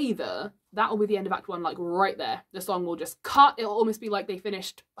either that will be the end of Act 1, like right there, the song will just cut, it'll almost be like they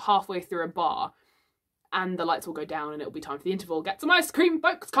finished halfway through a bar and the lights will go down and it'll be time for the interval, get some ice cream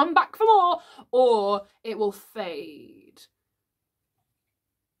folks, come back for more, or it will fade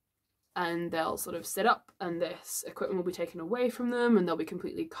and they'll sort of sit up and this equipment will be taken away from them and they'll be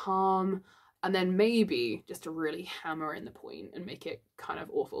completely calm. And then maybe, just to really hammer in the point and make it kind of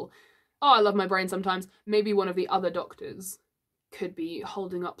awful, oh, I love my brain sometimes, maybe one of the other doctors could be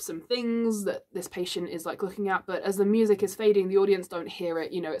holding up some things that this patient is like looking at, but as the music is fading, the audience don't hear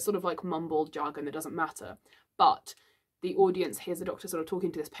it, you know, it's sort of like mumbled jargon that doesn't matter. But the audience hears the doctor sort of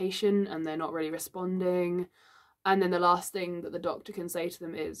talking to this patient and they're not really responding. And then the last thing that the doctor can say to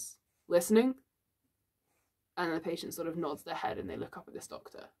them is, listening? And then the patient sort of nods their head and they look up at this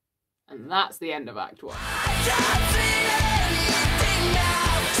doctor. And that's the end of Act 1. I can't see anything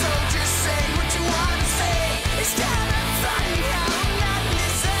now, so just say what you want to say. It's kind of funny how I'm not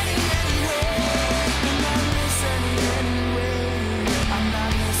listening anyway. I'm not listening anyway. I'm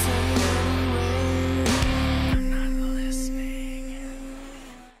not listening anyway. I'm not listening.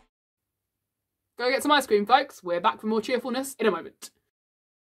 Go get some ice cream, folks. We're back for more cheerfulness in a moment.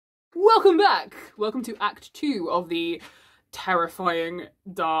 Welcome back! Welcome to Act 2 of the terrifying,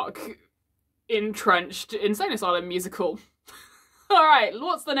 dark, entrenched insane asylum musical. Alright,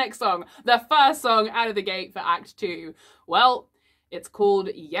 what's the next song? The first song out of the gate for Act 2. Well, it's called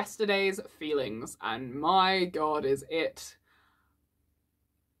Yesterday's Feelings, and my god is it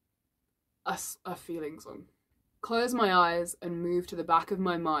a feeling song. Close my eyes and move to the back of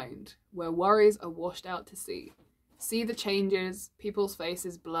my mind, where worries are washed out to sea. See the changes, people's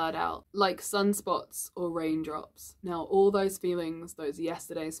faces blurred out, like sunspots or raindrops. Now all those feelings, those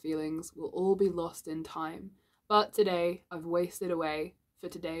yesterday's feelings, will all be lost in time. But today, I've wasted away, for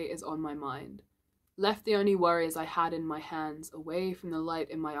today is on my mind. Left the only worries I had in my hands, away from the light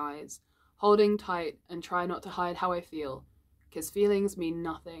in my eyes. Holding tight and try not to hide how I feel, 'cause feelings mean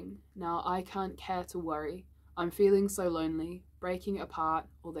nothing. Now I can't care to worry. I'm feeling so lonely, breaking apart,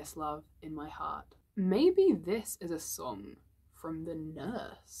 all this love in my heart. Maybe this is a song from The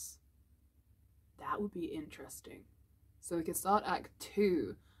Nurse. That would be interesting. So we can start Act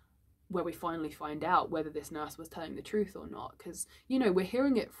 2, where we finally find out whether this nurse was telling the truth or not. Because, you know, we're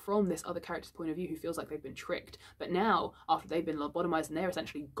hearing it from this other character's point of view who feels like they've been tricked. But now, after they've been lobotomized and they're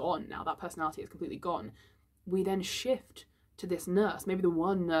essentially gone now, that personality is completely gone, we then shift to this nurse, maybe the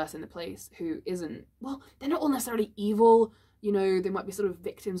one nurse in the place who isn't, well, they're not all necessarily evil. You know, they might be sort of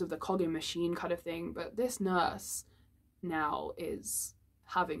victims of the cogging machine kind of thing, but this nurse now is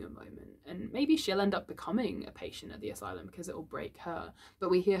having a moment, and maybe she'll end up becoming a patient at the asylum because it will break her.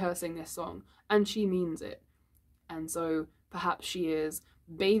 But we hear her sing this song, and she means it. And so perhaps she is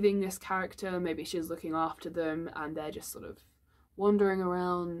bathing this character, maybe she's looking after them, and they're just sort of wandering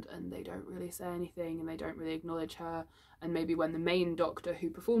around and they don't really say anything and they don't really acknowledge her. And maybe when the main doctor who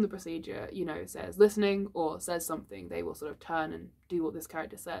performed the procedure, you know, says listening or says something, they will sort of turn and do what this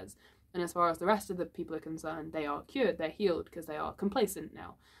character says. And as far as the rest of the people are concerned, they are cured, they're healed because they are complacent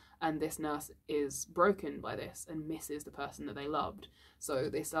now. And this nurse is broken by this and misses the person that they loved. So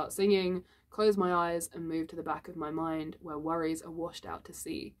they start singing, close my eyes and move to the back of my mind where worries are washed out to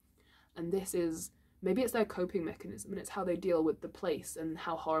sea. And this is, maybe it's their coping mechanism and it's how they deal with the place and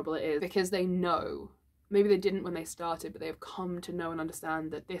how horrible it is, because they know, maybe they didn't when they started, but they have come to know and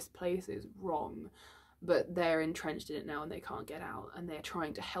understand that this place is wrong, but they're entrenched in it now and they can't get out, and they're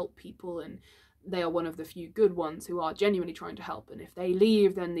trying to help people, and they are one of the few good ones who are genuinely trying to help. And if they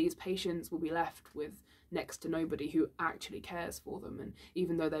leave, then these patients will be left with next to nobody who actually cares for them. And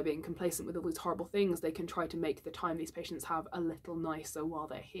even though they're being complacent with all these horrible things, they can try to make the time these patients have a little nicer while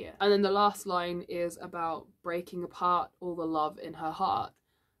they're here. And then the last line is about breaking apart all the love in her heart.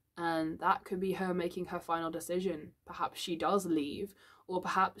 And that could be her making her final decision. Perhaps she does leave, or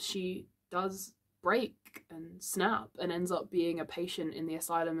perhaps she does break and snap and ends up being a patient in the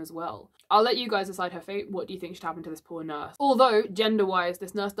asylum as well. I'll let you guys decide her fate. What do you think should happen to this poor nurse? Although, gender-wise,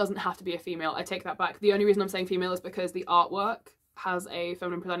 this nurse doesn't have to be a female. I take that back. The only reason I'm saying female is because the artwork has a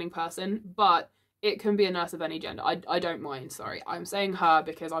feminine presenting person, but it can be a nurse of any gender. I don't mind, sorry. I'm saying her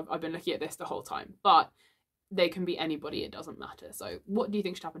because I've been looking at this the whole time, but they can be anybody, it doesn't matter. So what do you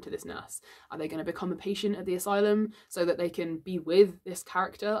think should happen to this nurse? Are they going to become a patient at the asylum so that they can be with this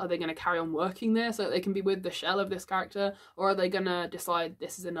character? Are they going to carry on working there so that they can be with the shell of this character? Or are they going to decide,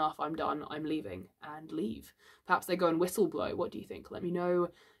 this is enough, I'm done, I'm leaving, and leave? Perhaps they go and whistle blow. What do you think? Let me know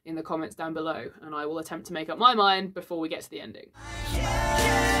in the comments down below, and I will attempt to make up my mind before we get to the ending. I'm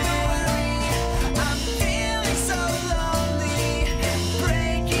feeling so lonely,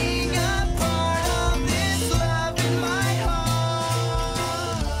 breaking apart all this love in my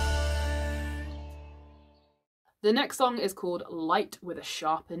heart. The next song is called Light with a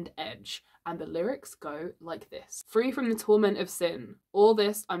Sharpened Edge, and the lyrics go like this. Free from the torment of sin, all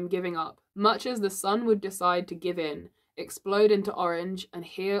this I'm giving up, much as the sun would decide to give in, explode into orange, and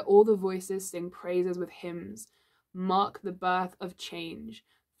hear all the voices sing praises with hymns, mark the birth of change.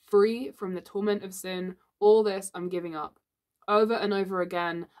 Free from the torment of sin, all this I'm giving up. Over and over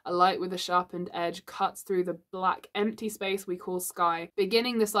again, a light with a sharpened edge cuts through the black, empty space we call sky,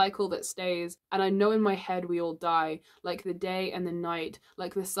 beginning the cycle that stays. And I know in my head we all die, like the day and the night,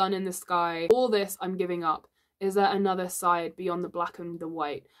 like the sun in the sky. All this I'm giving up. Is there another side beyond the black and the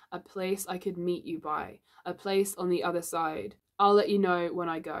white? A place I could meet you by? A place on the other side? I'll let you know when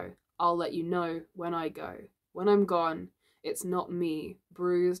I go. I'll let you know when I go. When I'm gone, it's not me.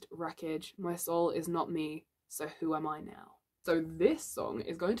 Bruised wreckage. My soul is not me. So who am I now? So this song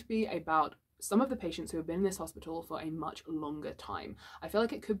is going to be about some of the patients who have been in this hospital for a much longer time. I feel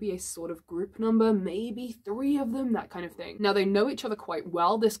like it could be a sort of group number, maybe 3 of them, that kind of thing. Now, they know each other quite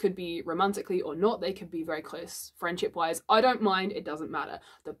well. This could be romantically or not. They could be very close friendship-wise. I don't mind. It doesn't matter.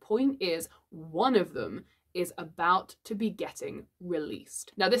 The point is, one of them is about to be getting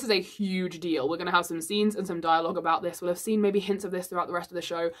released. Now, this is a huge deal. We're going to have some scenes and some dialogue about this. We'll have seen maybe hints of this throughout the rest of the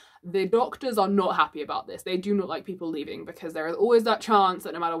show. The doctors are not happy about this. They do not like people leaving because there is always that chance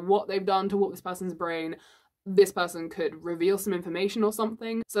that no matter what they've done to warp this person's brain, this person could reveal some information or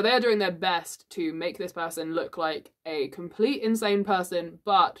something. So they're doing their best to make this person look like a complete insane person,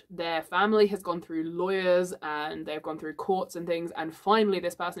 but their family has gone through lawyers and they've gone through courts and things, and finally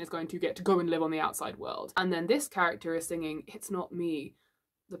this person is going to get to go and live on the outside world. And then this character is singing, it's not me.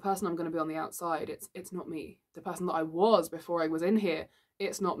 The person I'm going to be on the outside, it's not me. The person that I was before I was in here,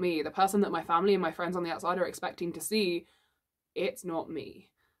 it's not me. The person that my family and my friends on the outside are expecting to see, it's not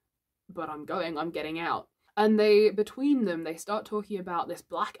me. But I'm getting out. And between them, they start talking about this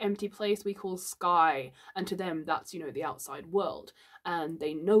black empty place we call sky. And to them, that's, you know, the outside world. And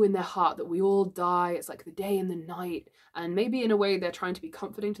they know in their heart that we all die. It's like the day and the night. And maybe in a way, they're trying to be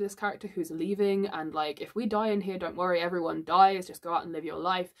comforting to this character who's leaving. And like, if we die in here, don't worry, everyone dies. Just go out and live your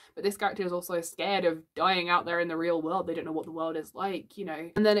life. But this character is also scared of dying out there in the real world. They don't know what the world is like, you know.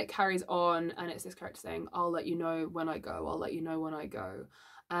 And then it carries on and it's this character saying, I'll let you know when I go. I'll let you know when I go.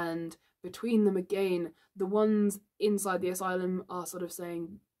 And between them again, the ones inside the asylum are sort of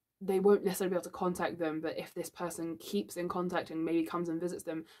saying they won't necessarily be able to contact them, but if this person keeps in contact and maybe comes and visits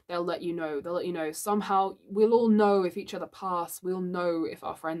them, they'll let you know. They'll let you know. Somehow we'll all know if each other pass. We'll know if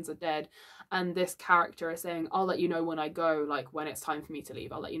our friends are dead. And this character is saying, I'll let you know when I go, like when it's time for me to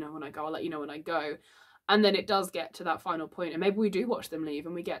leave. I'll let you know when I go. I'll let you know when I go. And then it does get to that final point, and maybe we do watch them leave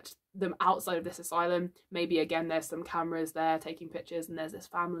and we get them outside of this asylum. Maybe again there's some cameras there taking pictures and there's this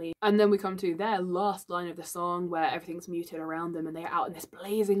family. And then we come to their last line of the song where everything's muted around them and they are out in this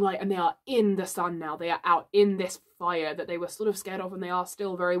blazing light and they are in the sun now. They are out in this fire that they were sort of scared of and they are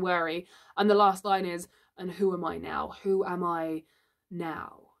still very wary. And the last line is, and who am I now? Who am I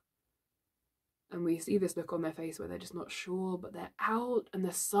now? And we see this look on their face where they're just not sure, but they're out and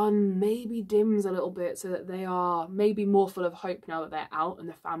the sun maybe dims a little bit so that they are maybe more full of hope now that they're out and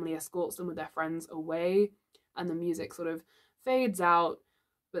the family escorts them with their friends away and the music sort of fades out,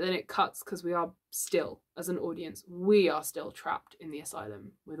 but then it cuts because we are still, as an audience, we are still trapped in the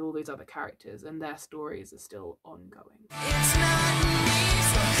asylum with all these other characters and their stories are still ongoing. It's not me,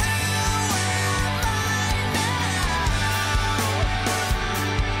 so who am I now?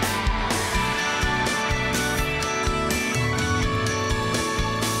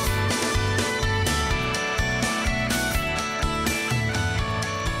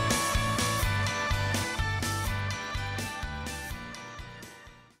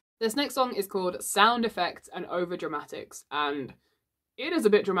 This next song is called Sound Effects and Overdramatics, and it is a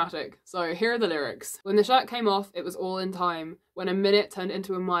bit dramatic. So here are the lyrics. When the shirt came off, it was all in time. When a minute turned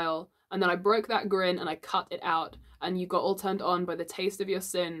into a mile, and then I broke that grin and I cut it out, and you got all turned on by the taste of your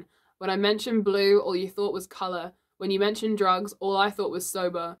sin. When I mentioned blue, all you thought was colour. When you mentioned drugs, all I thought was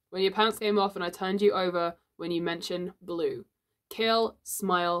sober. When your pants came off and I turned you over, when you mentioned blue. Kill,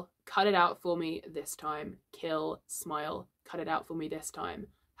 smile, cut it out for me this time. Kill, smile, cut it out for me this time.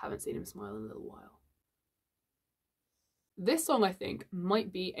 Haven't seen him smile in a little while. This song, I think,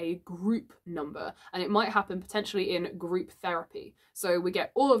 might be a group number, and it might happen potentially in group therapy. So we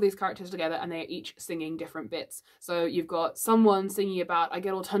get all of these characters together and they are each singing different bits. So you've got someone singing about, I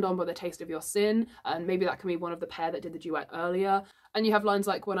get all turned on by the taste of your sin, and maybe that can be one of the pair that did the duet earlier. And you have lines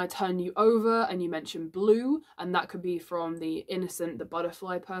like, when I turn you over, and you mention blue, and that could be from the innocent, the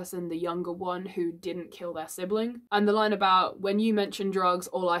butterfly person, the younger one who didn't kill their sibling. And the line about, when you mention drugs,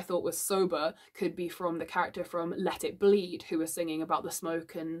 all I thought was sober, could be from the character from Let It Bleed, who was singing about the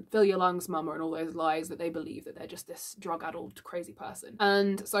smoke and fill your lungs, mama, and all those lies that they believe that they're just this drug-addled crazy person.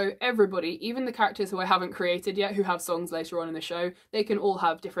 And so everybody, even the characters who I haven't created yet, who have songs later on in the show, they can all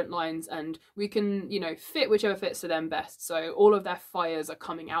have different lines, and we can, you know, fit whichever fits to them best. So all of their fires are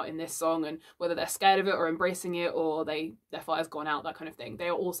coming out in this song, and whether they're scared of it or embracing it or their fire's gone out, that kind of thing, they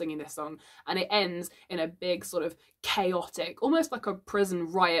are all singing this song, and it ends in a big sort of chaotic, almost like a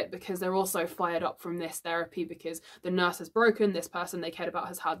prison riot, because they're also fired up from this therapy because the nurse has broken, this person they cared about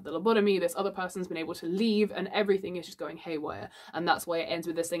has had the lobotomy, this other person's been able to leave, and everything is just going haywire. And that's why it ends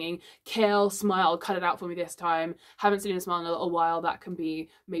with the singing, "Kale, smile, cut it out for me this time. Haven't seen him smile in a little while." That can be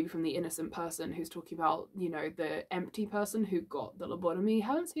maybe from the innocent person who's talking about, you know, the empty person who got the lobotomy.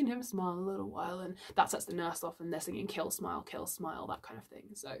 Haven't seen him smile in a little while, and that sets the nurse off, and they're singing kill, smile, that kind of thing.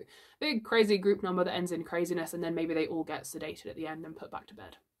 So big crazy group number that ends in craziness, and then maybe they all get sedated at the end and put back to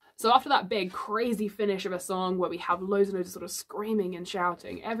bed. So after that big crazy finish of a song where we have loads and loads of sort of screaming and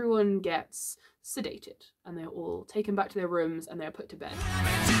shouting, everyone gets sedated and they're all taken back to their rooms and they're put to bed.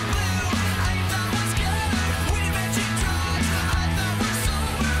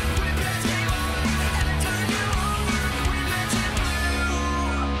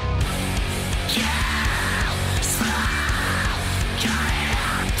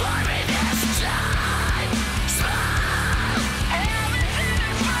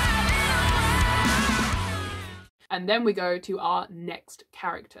 And then we go to our next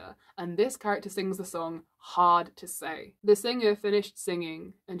character, and this character sings the song Hard to Say. The singer finished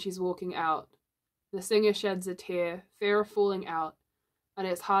singing and she's walking out. The singer sheds a tear, fear of falling out, and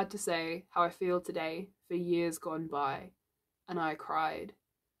it's hard to say how I feel today for years gone by. And I cried.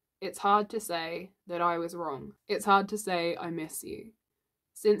 It's hard to say that I was wrong. It's hard to say I miss you.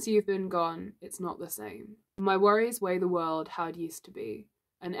 Since you've been gone, it's not the same. My worries weigh the world how it used to be,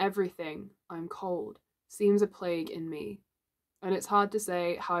 and everything, I'm cold, seems a plague in me. And it's hard to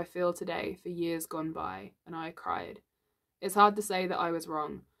say how I feel today for years gone by, and I cried. It's hard to say that I was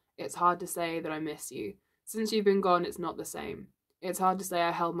wrong. It's hard to say that I miss you. Since you've been gone, it's not the same. It's hard to say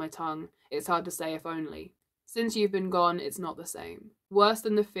I held my tongue. It's hard to say if only. Since you've been gone, it's not the same. Worse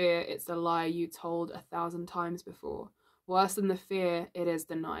than the fear, it's the lie you told 1,000 times before. Worse than the fear, it is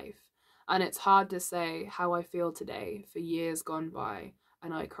the knife. And it's hard to say how I feel today for years gone by,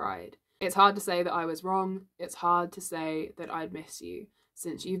 and I cried. It's hard to say that I was wrong. It's hard to say that I'd miss you.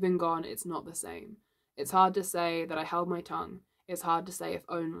 Since you've been gone, it's not the same. It's hard to say that I held my tongue. It's hard to say if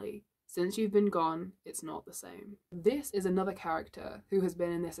only. Since you've been gone, it's not the same. This is another character who has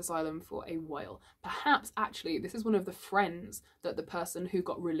been in this asylum for a while. Perhaps, actually, this is one of the friends that the person who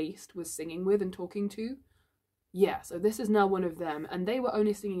got released was singing with and talking to. Yeah, so this is now one of them, and they were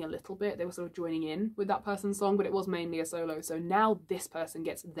only singing a little bit. They were sort of joining in with that person's song, but it was mainly a solo, so now this person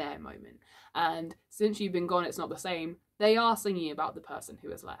gets their moment. And since you've been gone, it's not the same. They are singing about the person who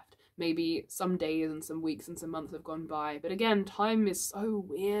has left. Maybe some days and some weeks and some months have gone by, but again, time is so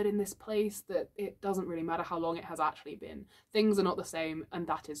weird in this place that it doesn't really matter how long it has actually been. Things are not the same, and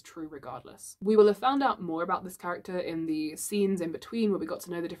that is true regardless. We will have found out more about this character in the scenes in between where we got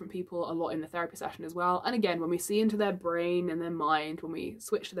to know the different people a lot in the therapy session as well, and again, when we see into their brain and their mind, when we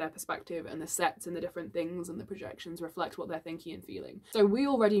switch to their perspective and the sets and the different things and the projections reflect what they're thinking and feeling. So we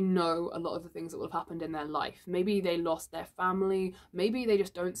already know a lot of the things that will have happened in their life. Maybe they lost their family, maybe they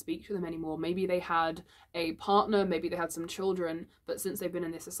just don't speak to them anymore, maybe they had a partner, maybe they had some children, but since they've been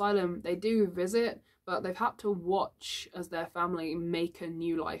in this asylum they do visit, but they've had to watch as their family make a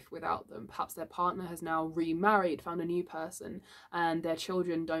new life without them. Perhaps their partner has now remarried, found a new person, and their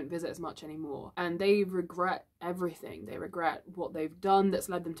children don't visit as much anymore, and they regret everything. They regret what they've done that's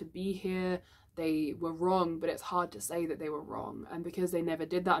led them to be here. They were wrong, but it's hard to say that they were wrong, and because they never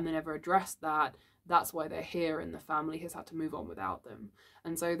did that and they never addressed that, that's why they're here, and the family has had to move on without them.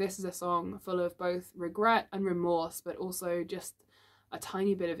 And so this is a song full of both regret and remorse, but also just a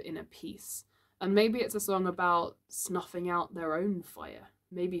tiny bit of inner peace. And maybe it's a song about snuffing out their own fire.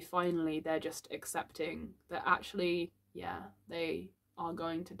 Maybe finally they're just accepting that actually, yeah, they are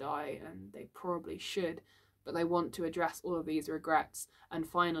going to die and they probably should, but they want to address all of these regrets and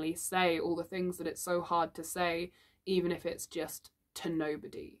finally say all the things that it's so hard to say, even if it's just to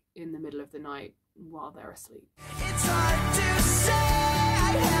nobody in the middle of the night while they're asleep. It's hard to say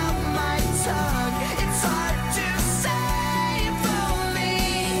I held my tongue. It's hard to say for me.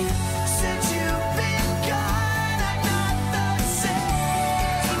 Since you've been gone, I'm not the same.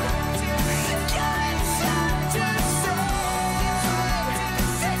 God, it's hard to say. It's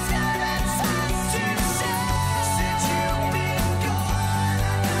hard to say. Since you've been gone,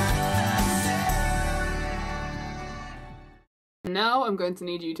 I'm not the same. Now I'm going to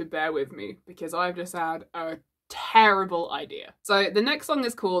need you to bear with me because I've just had a terrible idea. So the next song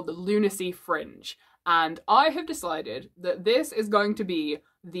is called the Lunacy Fringe, and I have decided that this is going to be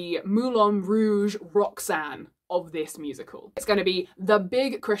the Moulin Rouge Roxanne of this musical. It's going to be the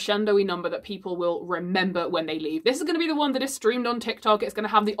big crescendo-y number that people will remember when they leave. This is going to be the one that is streamed on TikTok. It's going to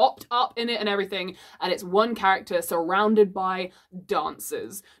have the opt-up in it and everything, and it's one character surrounded by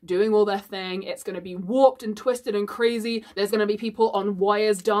dancers doing all their thing. It's going to be warped and twisted and crazy. There's going to be people on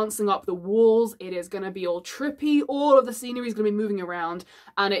wires dancing up the walls. It is going to be all trippy. All of the scenery is going to be moving around,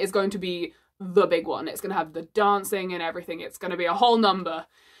 and it is going to be the big one. It's going to have the dancing and everything. It's going to be a whole number.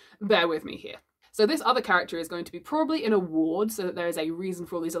 Bear with me here. So this other character is going to be probably in a ward, so that there is a reason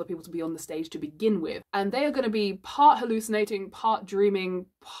for all these other people to be on the stage to begin with. And they are going to be part hallucinating, part dreaming,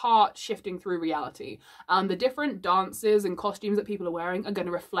 part shifting through reality. And the different dances and costumes that people are wearing are going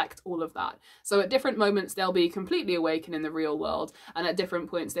to reflect all of that. So at different moments, they'll be completely awake and in the real world. And at different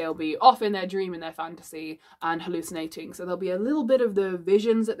points, they'll be off in their dream, in their fantasy, and hallucinating. So there'll be a little bit of the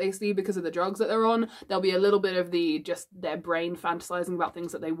visions that they see because of the drugs that they're on. There'll be a little bit of the just their brain fantasizing about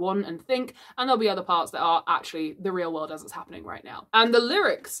things that they want and think. And there'll be other parts that are actually the real world as it's happening right now. And the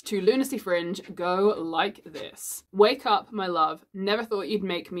lyrics to Lunacy Fringe go like this. Wake up, my love, never thought you'd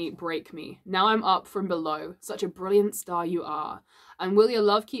make me, break me. Now I'm up from below, such a brilliant star you are. And will your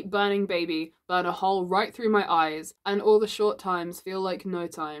love keep burning, baby, burn a hole right through my eyes, and all the short times feel like no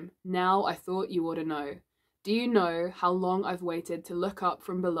time. Now I thought you ought to know. Do you know how long I've waited to look up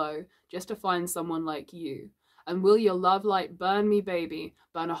from below just to find someone like you? And will your love light burn me, baby,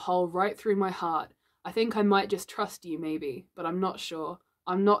 burn a hole right through my heart? I think I might just trust you, maybe, but I'm not sure.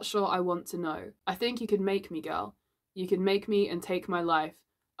 I'm not sure I want to know. I think you could make me, girl. You could make me and take my life.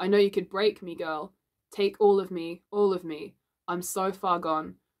 I know you could break me, girl. Take all of me, all of me. I'm so far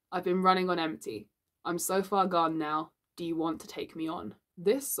gone. I've been running on empty. I'm so far gone now. Do you want to take me on?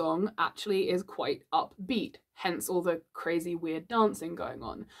 This song actually is quite upbeat, hence all the crazy weird dancing going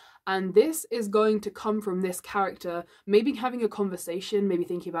on. And this is going to come from this character maybe having a conversation, maybe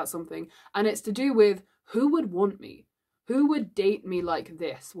thinking about something, and it's to do with who would want me? Who would date me like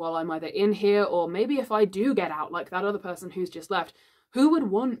this while I'm either in here, or maybe if I do get out like that other person who's just left, who would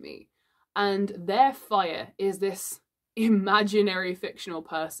want me? And their fire is this imaginary fictional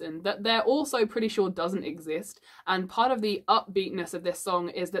person that they're also pretty sure doesn't exist. And part of the upbeatness of this song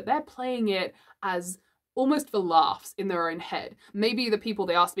is that they're playing it as almost for laughs in their own head. Maybe the people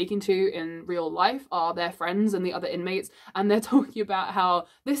they are speaking to in real life are their friends and the other inmates, and they're talking about how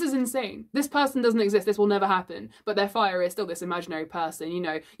this is insane. This person doesn't exist, this will never happen. But their fire is still this imaginary person, you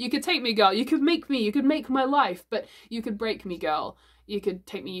know. You could take me, girl, you could make me, you could make my life, but you could break me, girl. You could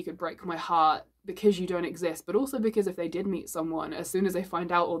take me, you could break my heart, because you don't exist, but also because if they did meet someone, as soon as they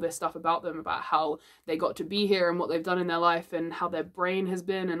find out all this stuff about them, about how they got to be here and what they've done in their life and how their brain has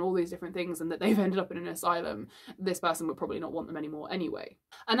been and all these different things, and that they've ended up in an asylum, this person would probably not want them anymore anyway.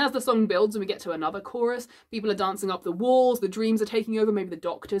 And as the song builds and we get to another chorus, people are dancing up the walls, the dreams are taking over, maybe the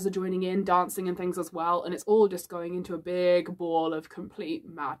doctors are joining in, dancing and things as well, and it's all just going into a big ball of complete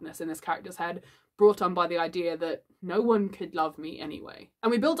madness in this character's head, brought on by the idea that no one could love me anyway. And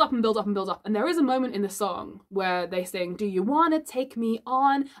we build up and build up and build up, and there is a moment in the song where they sing, do you wanna take me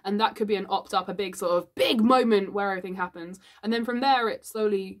on? And that could be an opt up, a big sort of big moment where everything happens. And then from there it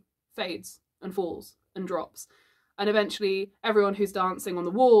slowly fades and falls and drops. And eventually everyone who's dancing on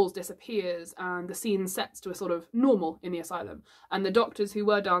the walls disappears and the scene sets to a sort of normal in the asylum. And the doctors who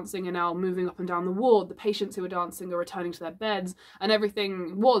were dancing are now moving up and down the ward, the patients who were dancing are returning to their beds, and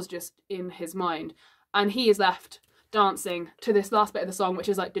everything was just in his mind. And he is left dancing to this last bit of the song, which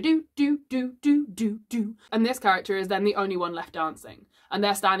is like do do do do do do, and this character is then the only one left dancing, and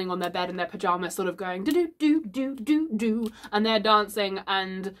they're standing on their bed in their pajamas sort of going do do do do do do, and they're dancing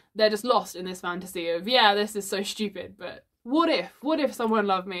and they're just lost in this fantasy of, yeah, this is so stupid, but what if someone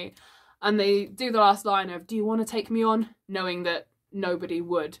loved me? And they do the last line of, do you want to take me on? Knowing that nobody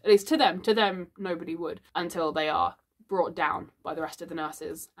would, at least to them nobody would, until they are brought down by the rest of the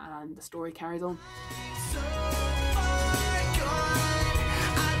nurses, and the story carries on.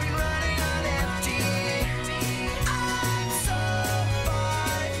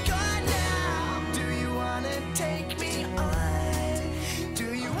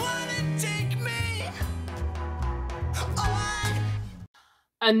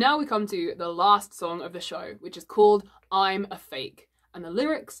 And now we come to the last song of the show, which is called I'm a Fake. And the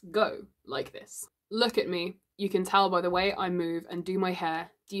lyrics go like this. Look at me. You can tell by the way I move and do my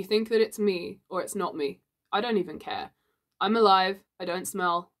hair. Do you think that it's me or it's not me? I don't even care. I'm alive. I don't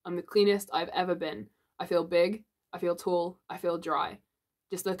smell. I'm the cleanest I've ever been. I feel big. I feel tall. I feel dry.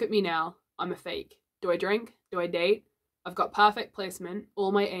 Just look at me now. I'm a fake. Do I drink? Do I date? I've got perfect placement.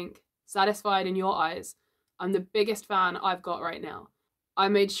 All my ink. Satisfied in your eyes. I'm the biggest fan I've got right now. I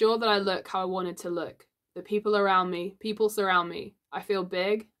made sure that I look how I wanted to look. The people around me, people surround me. I feel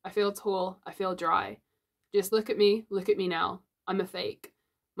big, I feel tall, I feel dry. Just look at me now. I'm a fake.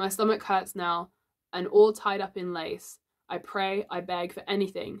 My stomach hurts now, and all tied up in lace. I pray, I beg for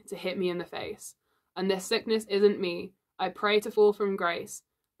anything to hit me in the face. And this sickness isn't me. I pray to fall from grace.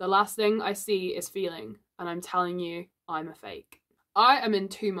 The last thing I see is feeling, and I'm telling you, I'm a fake. I am in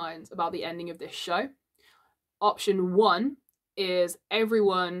two minds about the ending of this show. Option one is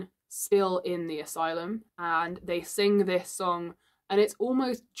everyone still in the asylum, and they sing this song, and it's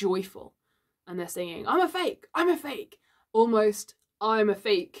almost joyful. And they're singing, I'm a fake, I'm a fake. Almost, I'm a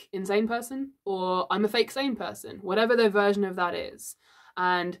fake insane person, or I'm a fake sane person, whatever their version of that is.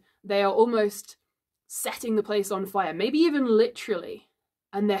 And they are almost setting the place on fire, maybe even literally.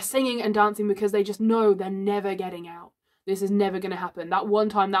 And they're singing and dancing because they just know they're never getting out. This is never going to happen. That one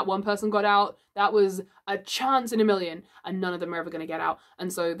time that one person got out, that was a chance in a million, and none of them are ever going to get out.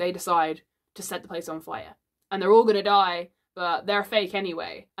 And so they decide to set the place on fire. And they're all going to die, but they're a fake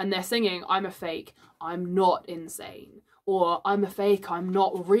anyway. And they're singing, I'm a fake, I'm not insane. Or I'm a fake, I'm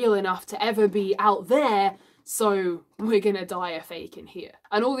not real enough to ever be out there, so we're gonna die a fake in here.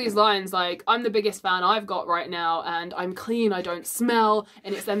 And all these lines like, I'm the biggest fan I've got right now, and I'm clean, I don't smell,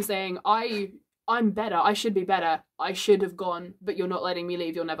 and it's them saying, I'm better, I should be better, I should have gone, but you're not letting me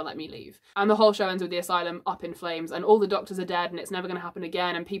leave, you'll never let me leave. And the whole show ends with the asylum up in flames, and all the doctors are dead, and it's never going to happen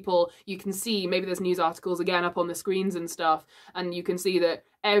again, and people, you can see, maybe there's news articles again up on the screens and stuff, and you can see that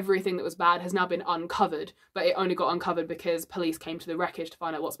everything that was bad has now been uncovered, but it only got uncovered because police came to the wreckage to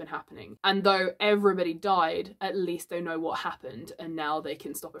find out what's been happening. And though everybody died, at least they know what happened, and now they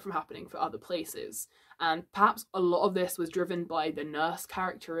can stop it from happening for other places. And perhaps a lot of this was driven by the nurse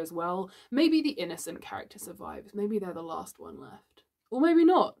character as well. Maybe the innocent character survives. Maybe they're the last one left. Or maybe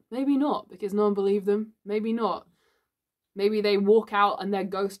not. Maybe not, because no one believed them. Maybe not. Maybe they walk out and their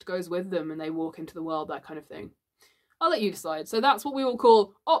ghost goes with them and they walk into the world, that kind of thing. I'll let you decide. So that's what we will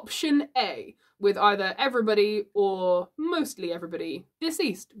call option A, with either everybody or mostly everybody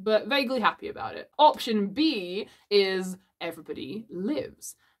deceased, but vaguely happy about it. Option B is everybody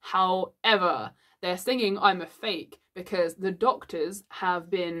lives. However, they're singing I'm a fake because the doctors have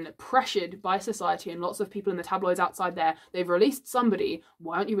been pressured by society and lots of people in the tabloids outside there. They've released somebody,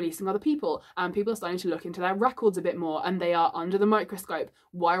 why aren't you releasing other people? And people are starting to look into their records a bit more, and they are under the microscope.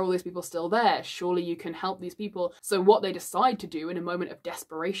 Why are all these people still there? Surely you can help these people. So what they decide to do in a moment of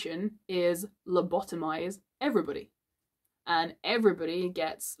desperation is lobotomize everybody. And everybody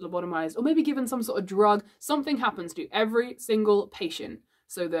gets lobotomized, or maybe given some sort of drug. Something happens to every single patient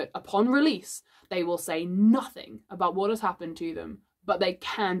so that upon release, they will say nothing about what has happened to them, but they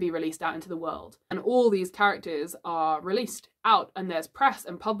can be released out into the world. And all these characters are released out, and there's press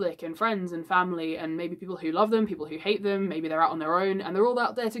and public and friends and family and maybe people who love them, people who hate them, maybe they're out on their own, and they're all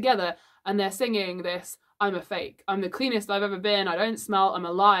out there together, and they're singing this, I'm a fake, I'm the cleanest I've ever been, I don't smell, I'm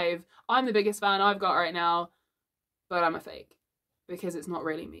alive, I'm the biggest fan I've got right now, but I'm a fake, because it's not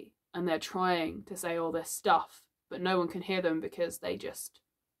really me. And they're trying to say all this stuff, but no one can hear them because they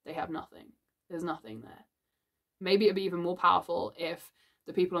have nothing. There's nothing there. Maybe it'd be even more powerful if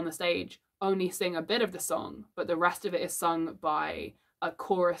the people on the stage only sing a bit of the song, but the rest of it is sung by a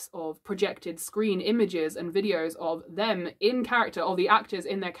chorus of projected screen images and videos of them in character, or the actors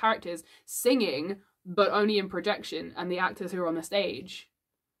in their characters singing, but only in projection, and the actors who are on the stage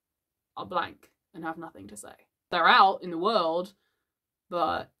are blank and have nothing to say. They're out in the world,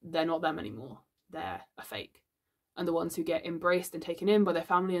 but they're not them anymore. They're a fake. And the ones who get embraced and taken in by their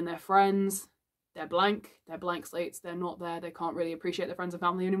family and their friends, they're blank slates, they're not there, they can't really appreciate their friends and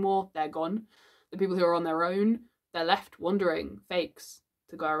family anymore, they're gone. The people who are on their own, they're left wandering, fakes,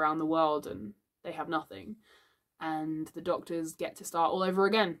 to go around the world, and they have nothing. And the doctors get to start all over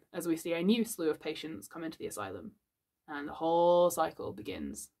again as we see a new slew of patients come into the asylum. And the whole cycle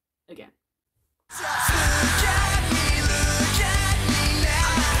begins again.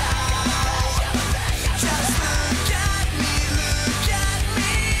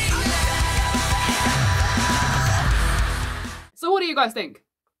 So what do you guys think?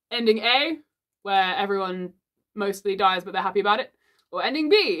 Ending A, where everyone mostly dies but they're happy about it? Or ending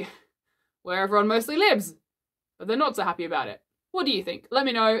B, where everyone mostly lives but they're not so happy about it? What do you think? Let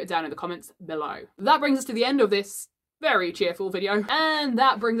me know down in the comments below. That brings us to the end of this very cheerful video, and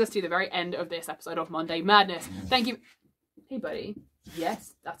that brings us to the very end of this episode of Monday Madness. Thank you. Hey buddy.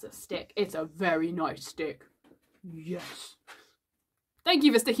 Yes, that's a stick. It's a very nice stick. Yes. Thank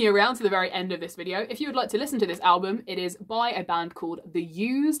you for sticking around to the very end of this video. If you would like to listen to this album, it is by a band called The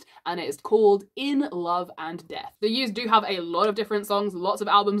Used, and it is called In Love and Death. The Used do have a lot of different songs, lots of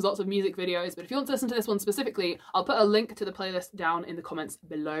albums, lots of music videos, but if you want to listen to this one specifically, I'll put a link to the playlist down in the comments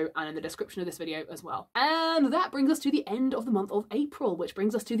below and in the description of this video as well. And that brings us to the end of the month of April, which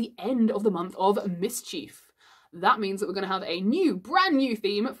brings us to the end of the month of Mischief. That means that we're going to have a brand new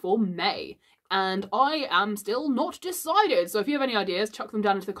theme for May. And I am still not decided, so if you have any ideas, chuck them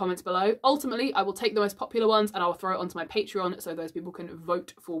down into the comments below. Ultimately, I will take the most popular ones and I will throw it onto my Patreon so those people can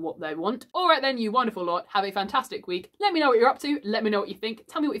vote for what they want. Alright then, you wonderful lot, have a fantastic week. Let me know what you're up to, let me know what you think.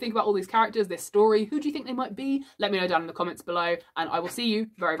 Tell me what you think about all these characters, this story, who do you think they might be? Let me know down in the comments below, and I will see you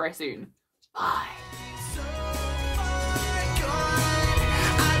very, very soon. Bye.